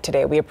insight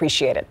today. We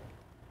appreciate it.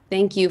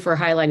 Thank you for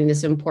highlighting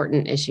this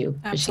important issue.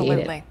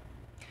 Absolutely.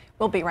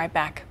 We'll be right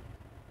back.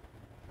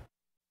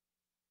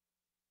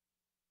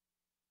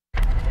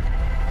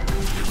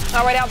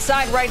 All right,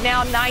 outside right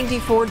now,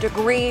 94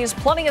 degrees,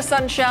 plenty of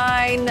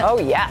sunshine. Oh,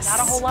 yes. Not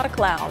a whole lot of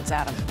clouds,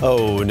 Adam.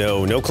 Oh,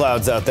 no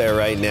clouds out there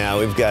right now.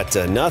 We've got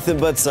nothing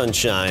but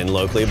sunshine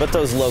locally, but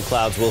those low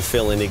clouds will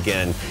fill in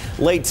again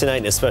late tonight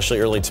and especially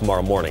early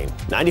tomorrow morning.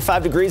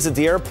 95 degrees at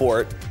the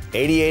airport.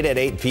 88 at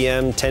 8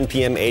 p.m., 10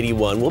 p.m.,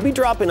 81. We'll be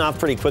dropping off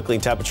pretty quickly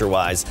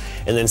temperature-wise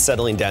and then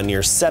settling down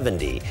near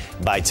 70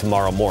 by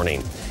tomorrow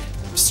morning.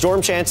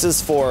 Storm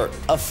chances for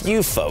a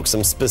few folks,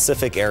 some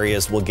specific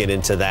areas. We'll get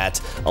into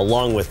that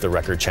along with the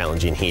record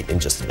challenging heat in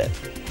just a bit.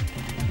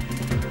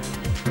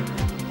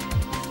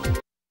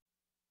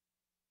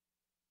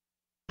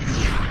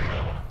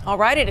 All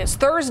right, it is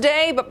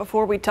Thursday, but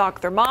before we talk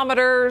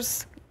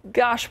thermometers,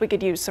 gosh, we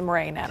could use some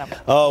rain, Adam.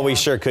 Oh, we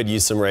sure could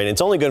use some rain.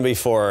 It's only going to be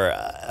for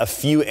a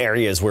few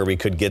areas where we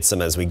could get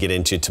some as we get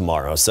into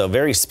tomorrow. So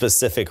very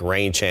specific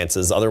rain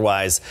chances.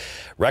 Otherwise,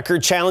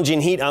 record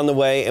challenging heat on the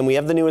way. And we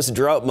have the newest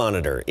drought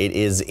monitor. It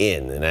is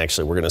in. And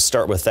actually, we're going to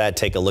start with that.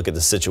 Take a look at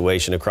the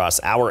situation across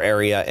our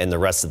area and the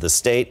rest of the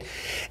state.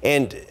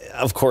 And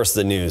of course,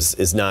 the news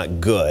is not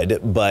good.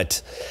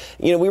 But,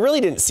 we really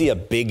didn't see a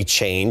big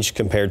change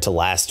compared to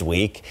last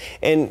week.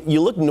 And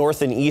you look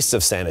north and east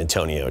of San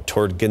Antonio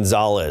toward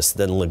Gonzales,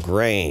 then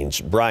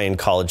LaGrange, Bryan,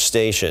 College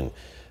Station.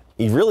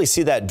 You really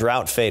see that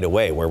drought fade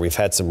away where we've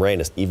had some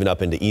rain even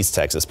up into East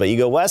Texas. But you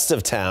go west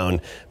of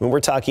town, when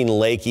we're talking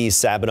Leakey,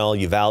 Sabinal,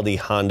 Uvalde,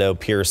 Hondo,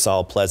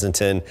 Pearsall,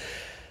 Pleasanton.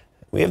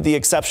 We have the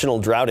exceptional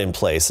drought in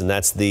place, and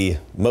that's the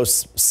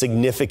most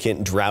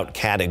significant drought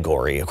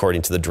category,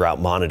 according to the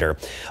drought monitor.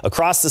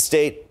 Across the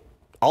state,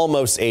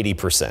 almost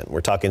 80%. We're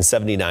talking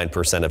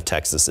 79% of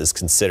Texas is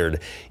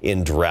considered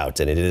in drought,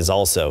 and it is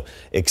also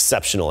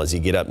exceptional as you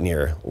get up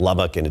near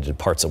Lubbock and into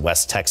parts of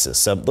West Texas.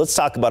 So let's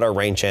talk about our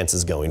rain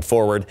chances going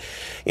forward.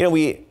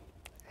 We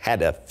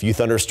had a few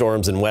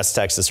thunderstorms in West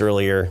Texas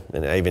earlier,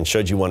 and I even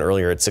showed you one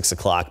earlier at 6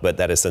 o'clock, but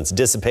that has since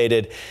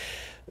dissipated.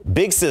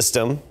 Big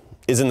system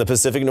is in the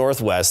Pacific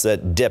Northwest,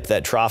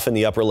 that trough in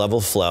the upper level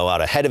flow.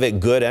 Out ahead of it,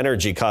 good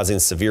energy causing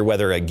severe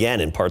weather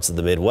again in parts of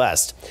the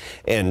Midwest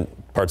and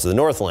parts of the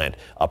Northland.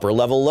 Upper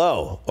level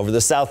low over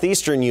the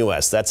southeastern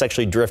U.S. That's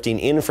actually drifting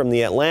in from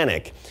the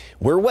Atlantic.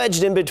 We're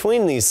wedged in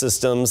between these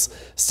systems,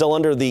 still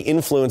under the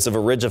influence of a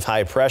ridge of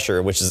high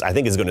pressure, which I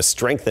think is going to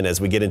strengthen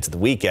as we get into the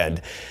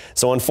weekend.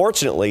 So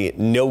unfortunately,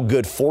 no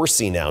good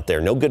forcing out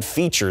there, no good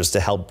features to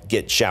help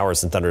get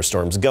showers and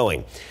thunderstorms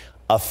going.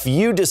 A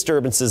few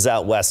disturbances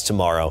out west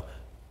tomorrow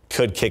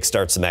could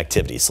kickstart some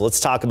activity. So let's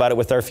talk about it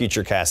with our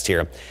Futurecast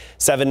here.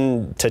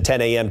 7 to 10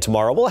 a.m.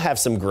 tomorrow, we'll have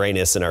some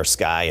grayness in our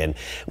sky, and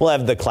we'll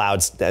have the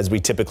clouds as we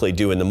typically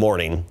do in the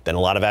morning, then a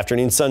lot of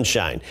afternoon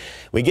sunshine.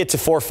 We get to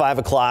 4 or 5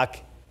 o'clock.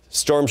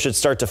 Storms should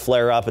start to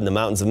flare up in the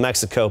mountains of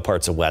Mexico,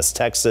 parts of West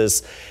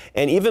Texas.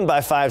 And even by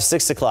 5,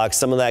 6 o'clock,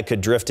 some of that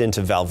could drift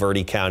into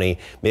Valverde County,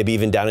 maybe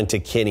even down into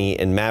Kinney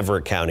and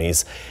Maverick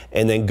counties.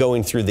 And then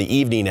going through the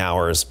evening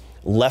hours,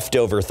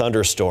 leftover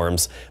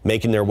thunderstorms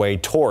making their way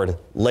toward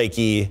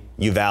Leakey,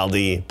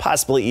 Uvalde,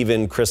 possibly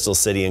even Crystal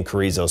City and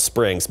Carrizo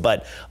Springs,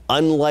 but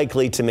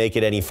unlikely to make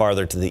it any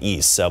farther to the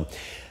east. So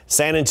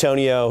San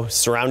Antonio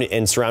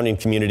surrounding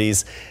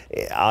communities,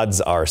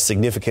 odds are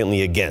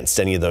significantly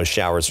against any of those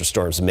showers or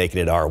storms making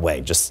it our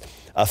way. Just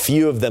a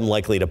few of them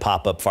likely to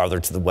pop up farther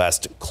to the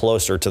west,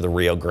 closer to the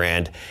Rio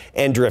Grande,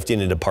 and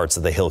drifting into parts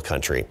of the hill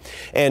country.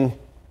 And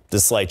the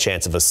slight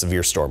chance of a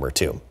severe storm or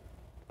two.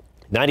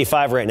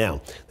 95 right now.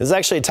 This is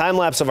actually a time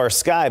lapse of our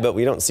sky, but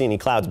we don't see any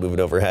clouds moving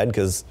overhead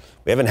because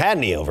we haven't had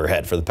any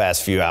overhead for the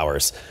past few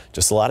hours.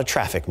 Just a lot of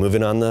traffic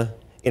moving on the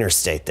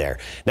interstate there.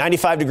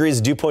 95 degrees,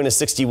 dew point is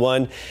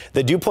 61.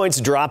 The dew points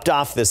dropped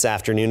off this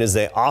afternoon, as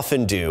they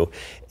often do,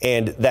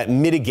 and that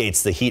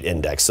mitigates the heat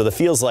index. So the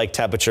feels like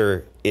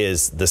temperature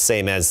is the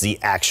same as the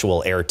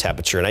actual air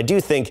temperature. And I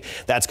do think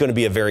that's going to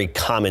be a very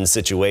common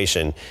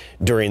situation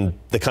during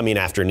the coming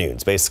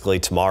afternoons, basically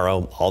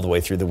tomorrow all the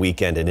way through the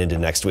weekend and into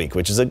next week,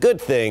 which is a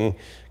good thing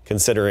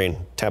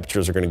considering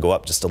temperatures are going to go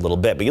up just a little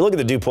bit. But you look at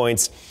the dew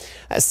points,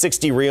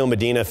 60 Rio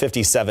Medina,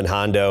 57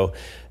 Hondo,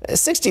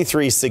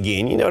 63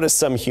 Seguin. You notice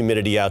some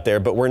humidity out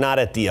there, but we're not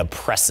at the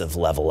oppressive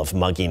level of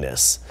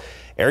mugginess.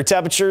 Air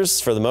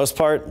temperatures, for the most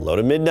part, low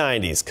to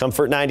mid-90s.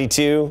 Comfort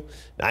 92,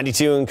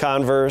 92 in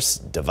Converse,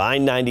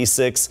 Divine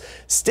 96.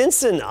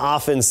 Stinson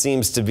often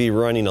seems to be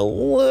running a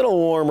little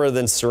warmer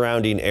than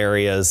surrounding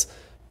areas.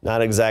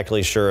 Not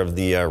exactly sure of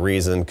the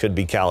reason, could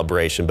be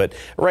calibration, but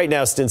right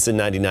now Stinson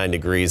 99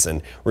 degrees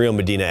and Rio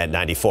Medina at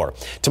 94.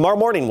 Tomorrow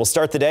morning we'll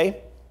start the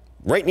day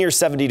right near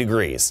 70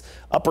 degrees,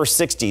 upper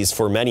 60s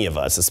for many of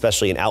us,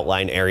 especially in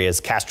outlying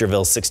areas.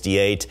 Castroville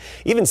 68,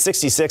 even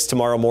 66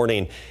 tomorrow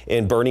morning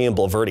in Bernie and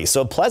Bulverde. So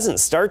a pleasant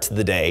start to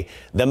the day.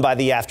 Then by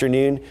the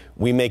afternoon,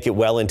 we make it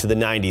well into the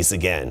 90s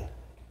again.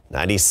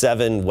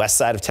 97 west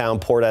side of town,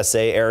 Port SA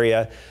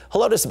area.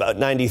 Helotes about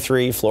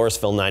 93,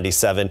 Floresville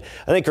 97.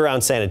 I think around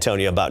San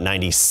Antonio about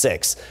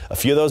 96. A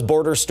few of those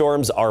border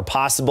storms are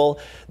possible.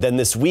 Then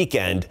this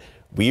weekend,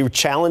 we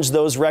challenge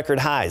those record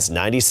highs.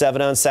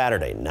 97 on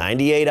Saturday,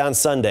 98 on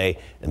Sunday,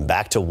 and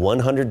back to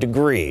 100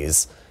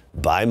 degrees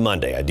by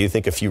Monday. I do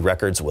think a few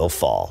records will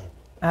fall.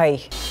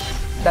 Aye.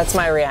 That's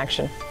my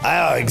reaction.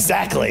 Oh,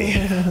 exactly.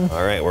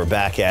 All right, we're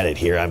back at it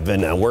here. I've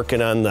been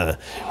working on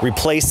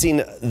replacing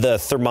the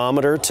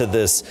thermometer to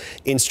this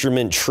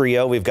instrument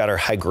trio. We've got our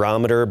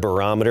hygrometer,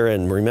 barometer,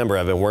 and remember,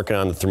 I've been working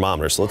on the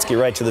thermometer. So let's get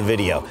right to the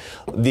video.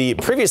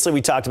 Previously,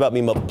 we talked about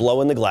me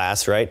blowing the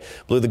glass, right?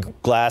 Blew the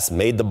glass,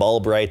 made the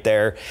bulb right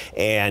there.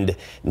 And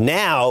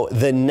now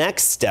the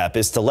next step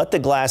is to let the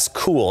glass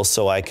cool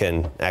so I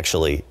can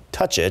actually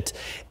touch it.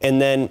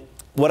 And then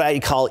what I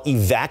call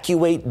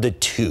evacuate the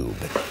tube.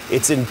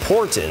 It's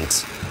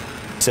important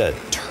to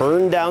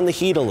turn down the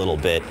heat a little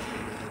bit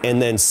and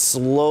then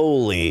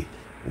slowly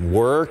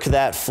work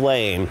that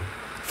flame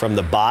from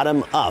the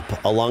bottom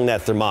up along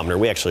that thermometer.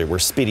 We're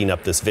speeding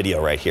up this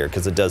video right here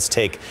because it does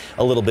take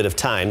a little bit of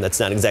time. That's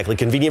not exactly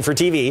convenient for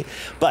TV,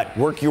 but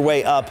work your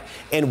way up.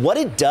 And what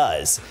it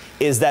does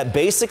is that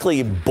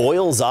basically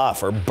boils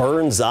off or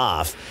burns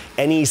off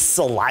any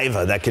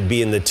saliva that could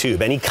be in the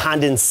tube, any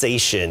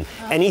condensation,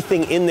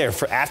 anything in there.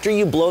 For after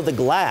you blow the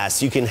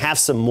glass, you can have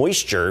some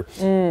moisture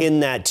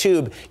in that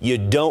tube. You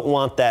don't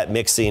want that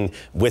mixing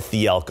with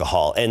the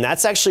alcohol. And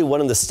that's actually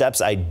one of the steps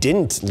I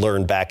didn't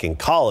learn back in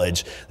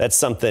college. That's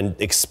something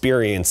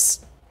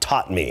experience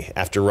taught me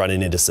after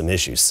running into some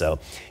issues. So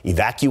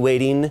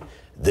evacuating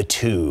the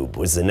tube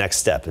was the next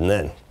step. And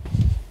then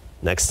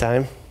next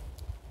time,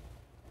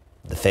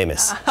 the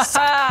famous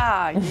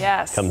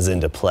yes, comes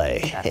into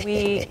play.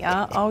 We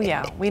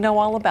know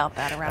all about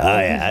that around here. Oh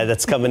yeah,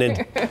 that's coming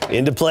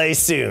into play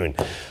soon.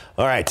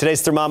 All right,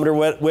 today's thermometer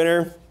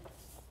winner,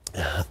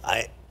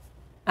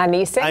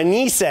 Anise?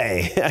 Anise.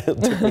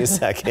 It took me a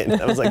second.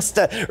 I was like,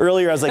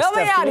 earlier I was like, help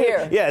Steph, me out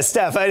here. Yeah,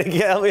 Steph,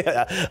 help me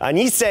out.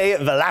 Anise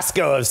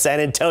Velasco of San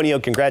Antonio,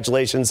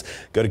 congratulations.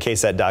 Go to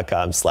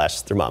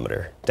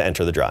ksat.com/thermometer to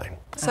enter the drawing.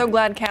 So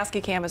glad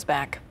Kasky Cam is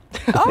back.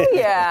 Oh,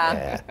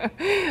 yeah.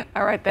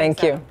 All right,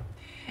 thank you.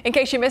 In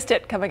case you missed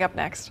it, coming up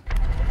next.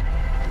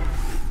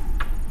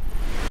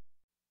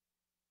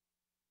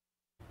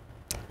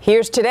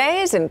 Here's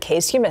today's in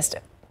case you missed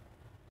it.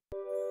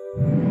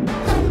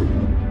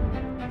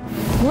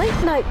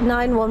 Late night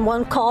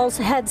 911 calls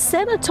had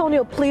San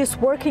Antonio police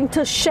working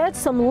to shed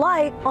some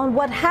light on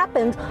what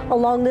happened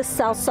along this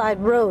South Side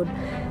road.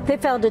 They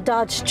found a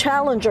Dodge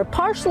Challenger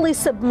partially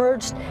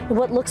submerged in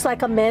what looks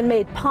like a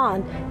man-made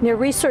pond near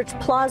Research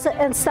Plaza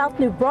and South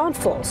New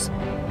Braunfels.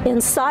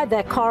 Inside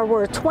that car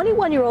were a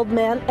 21-year-old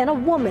man and a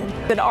woman.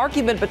 An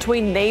argument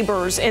between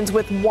neighbors ends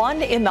with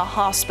one in the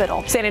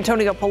hospital. San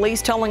Antonio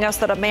police telling us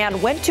that a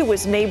man went to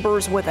his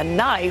neighbors with a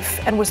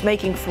knife and was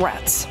making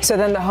threats. So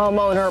then the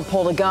homeowner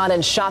pulled a gun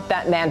and shot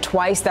that man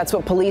twice. That's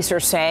what police are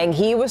saying.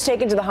 He was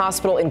taken to the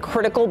hospital in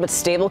critical but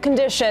stable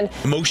condition.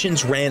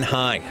 Emotions ran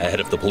high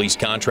ahead of the police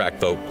contract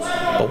vote.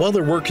 But while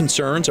there were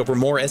concerns over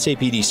more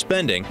SAPD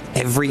spending,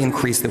 every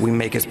increase that we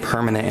make is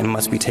permanent and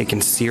must be taken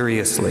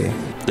seriously.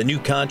 The new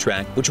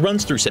contract which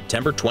runs through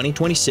September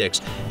 2026,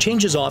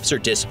 changes officer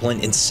discipline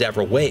in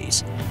several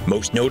ways,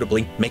 most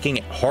notably making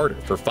it harder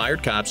for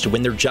fired cops to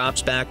win their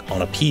jobs back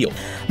on appeal.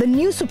 The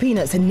new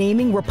subpoenas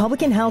naming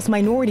Republican House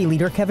Minority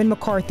Leader Kevin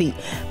McCarthy,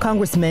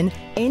 Congressman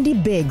Andy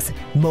Biggs,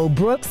 Mo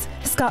Brooks,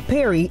 Scott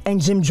Perry,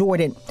 and Jim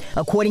Jordan.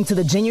 According to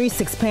the January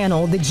 6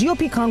 panel, the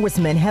GOP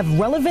congressmen have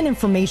relevant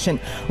information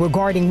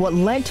regarding what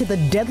led to the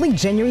deadly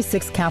January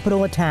 6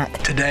 Capitol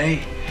attack.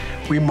 Today,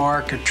 we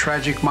mark a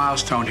tragic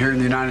milestone here in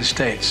the United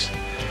States.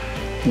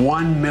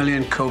 1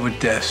 million COVID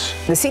deaths.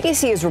 The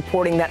CDC is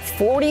reporting that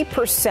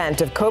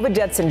 40% of COVID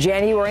deaths in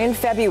January and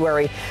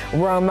February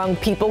were among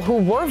people who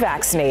were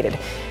vaccinated.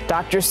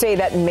 Doctors say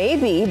that may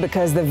be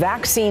because the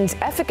vaccine's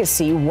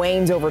efficacy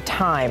wanes over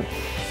time.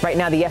 Right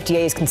now, the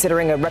FDA is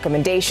considering a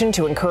recommendation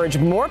to encourage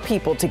more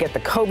people to get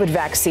the COVID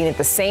vaccine at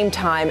the same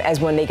time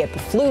as when they get the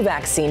flu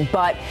vaccine,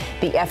 but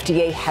the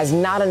FDA has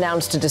not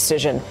announced a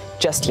decision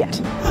just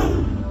yet.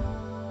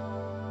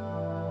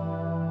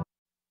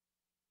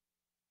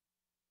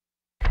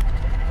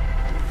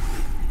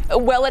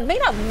 Well, it may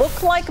not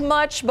look like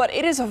much, but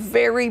it is a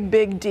very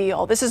big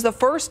deal. This is the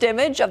first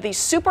image of the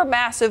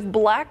supermassive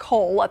black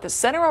hole at the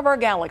center of our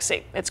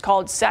galaxy. It's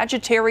called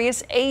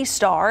Sagittarius A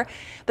star.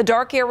 The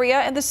dark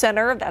area in the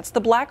center, that's the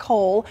black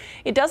hole.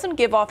 It doesn't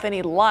give off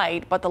any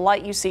light, but the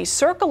light you see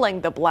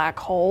circling the black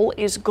hole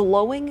is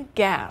glowing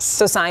gas.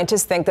 So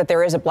scientists think that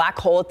there is a black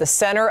hole at the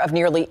center of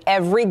nearly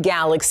every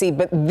galaxy,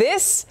 but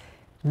this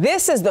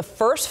is the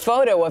first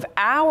photo of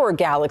our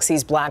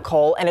galaxy's black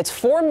hole, and it's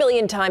 4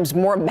 million times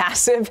more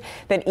massive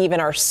than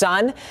even our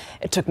sun.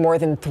 It took more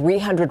than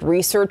 300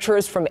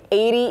 researchers from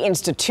 80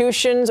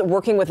 institutions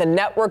working with a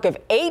network of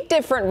 8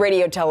 different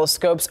radio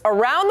telescopes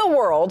around the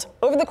world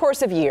over the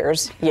course of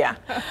years,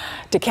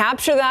 to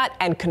capture that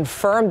and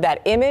confirm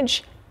that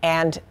image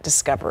and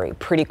discovery.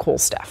 Pretty cool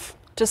stuff.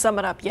 To sum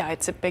it up,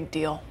 it's a big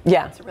deal.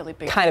 Yeah, it's a really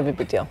big kind of a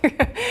big deal.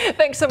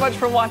 Thanks so much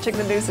for watching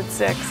the news at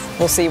 6.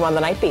 We'll see you on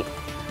the Night Beat.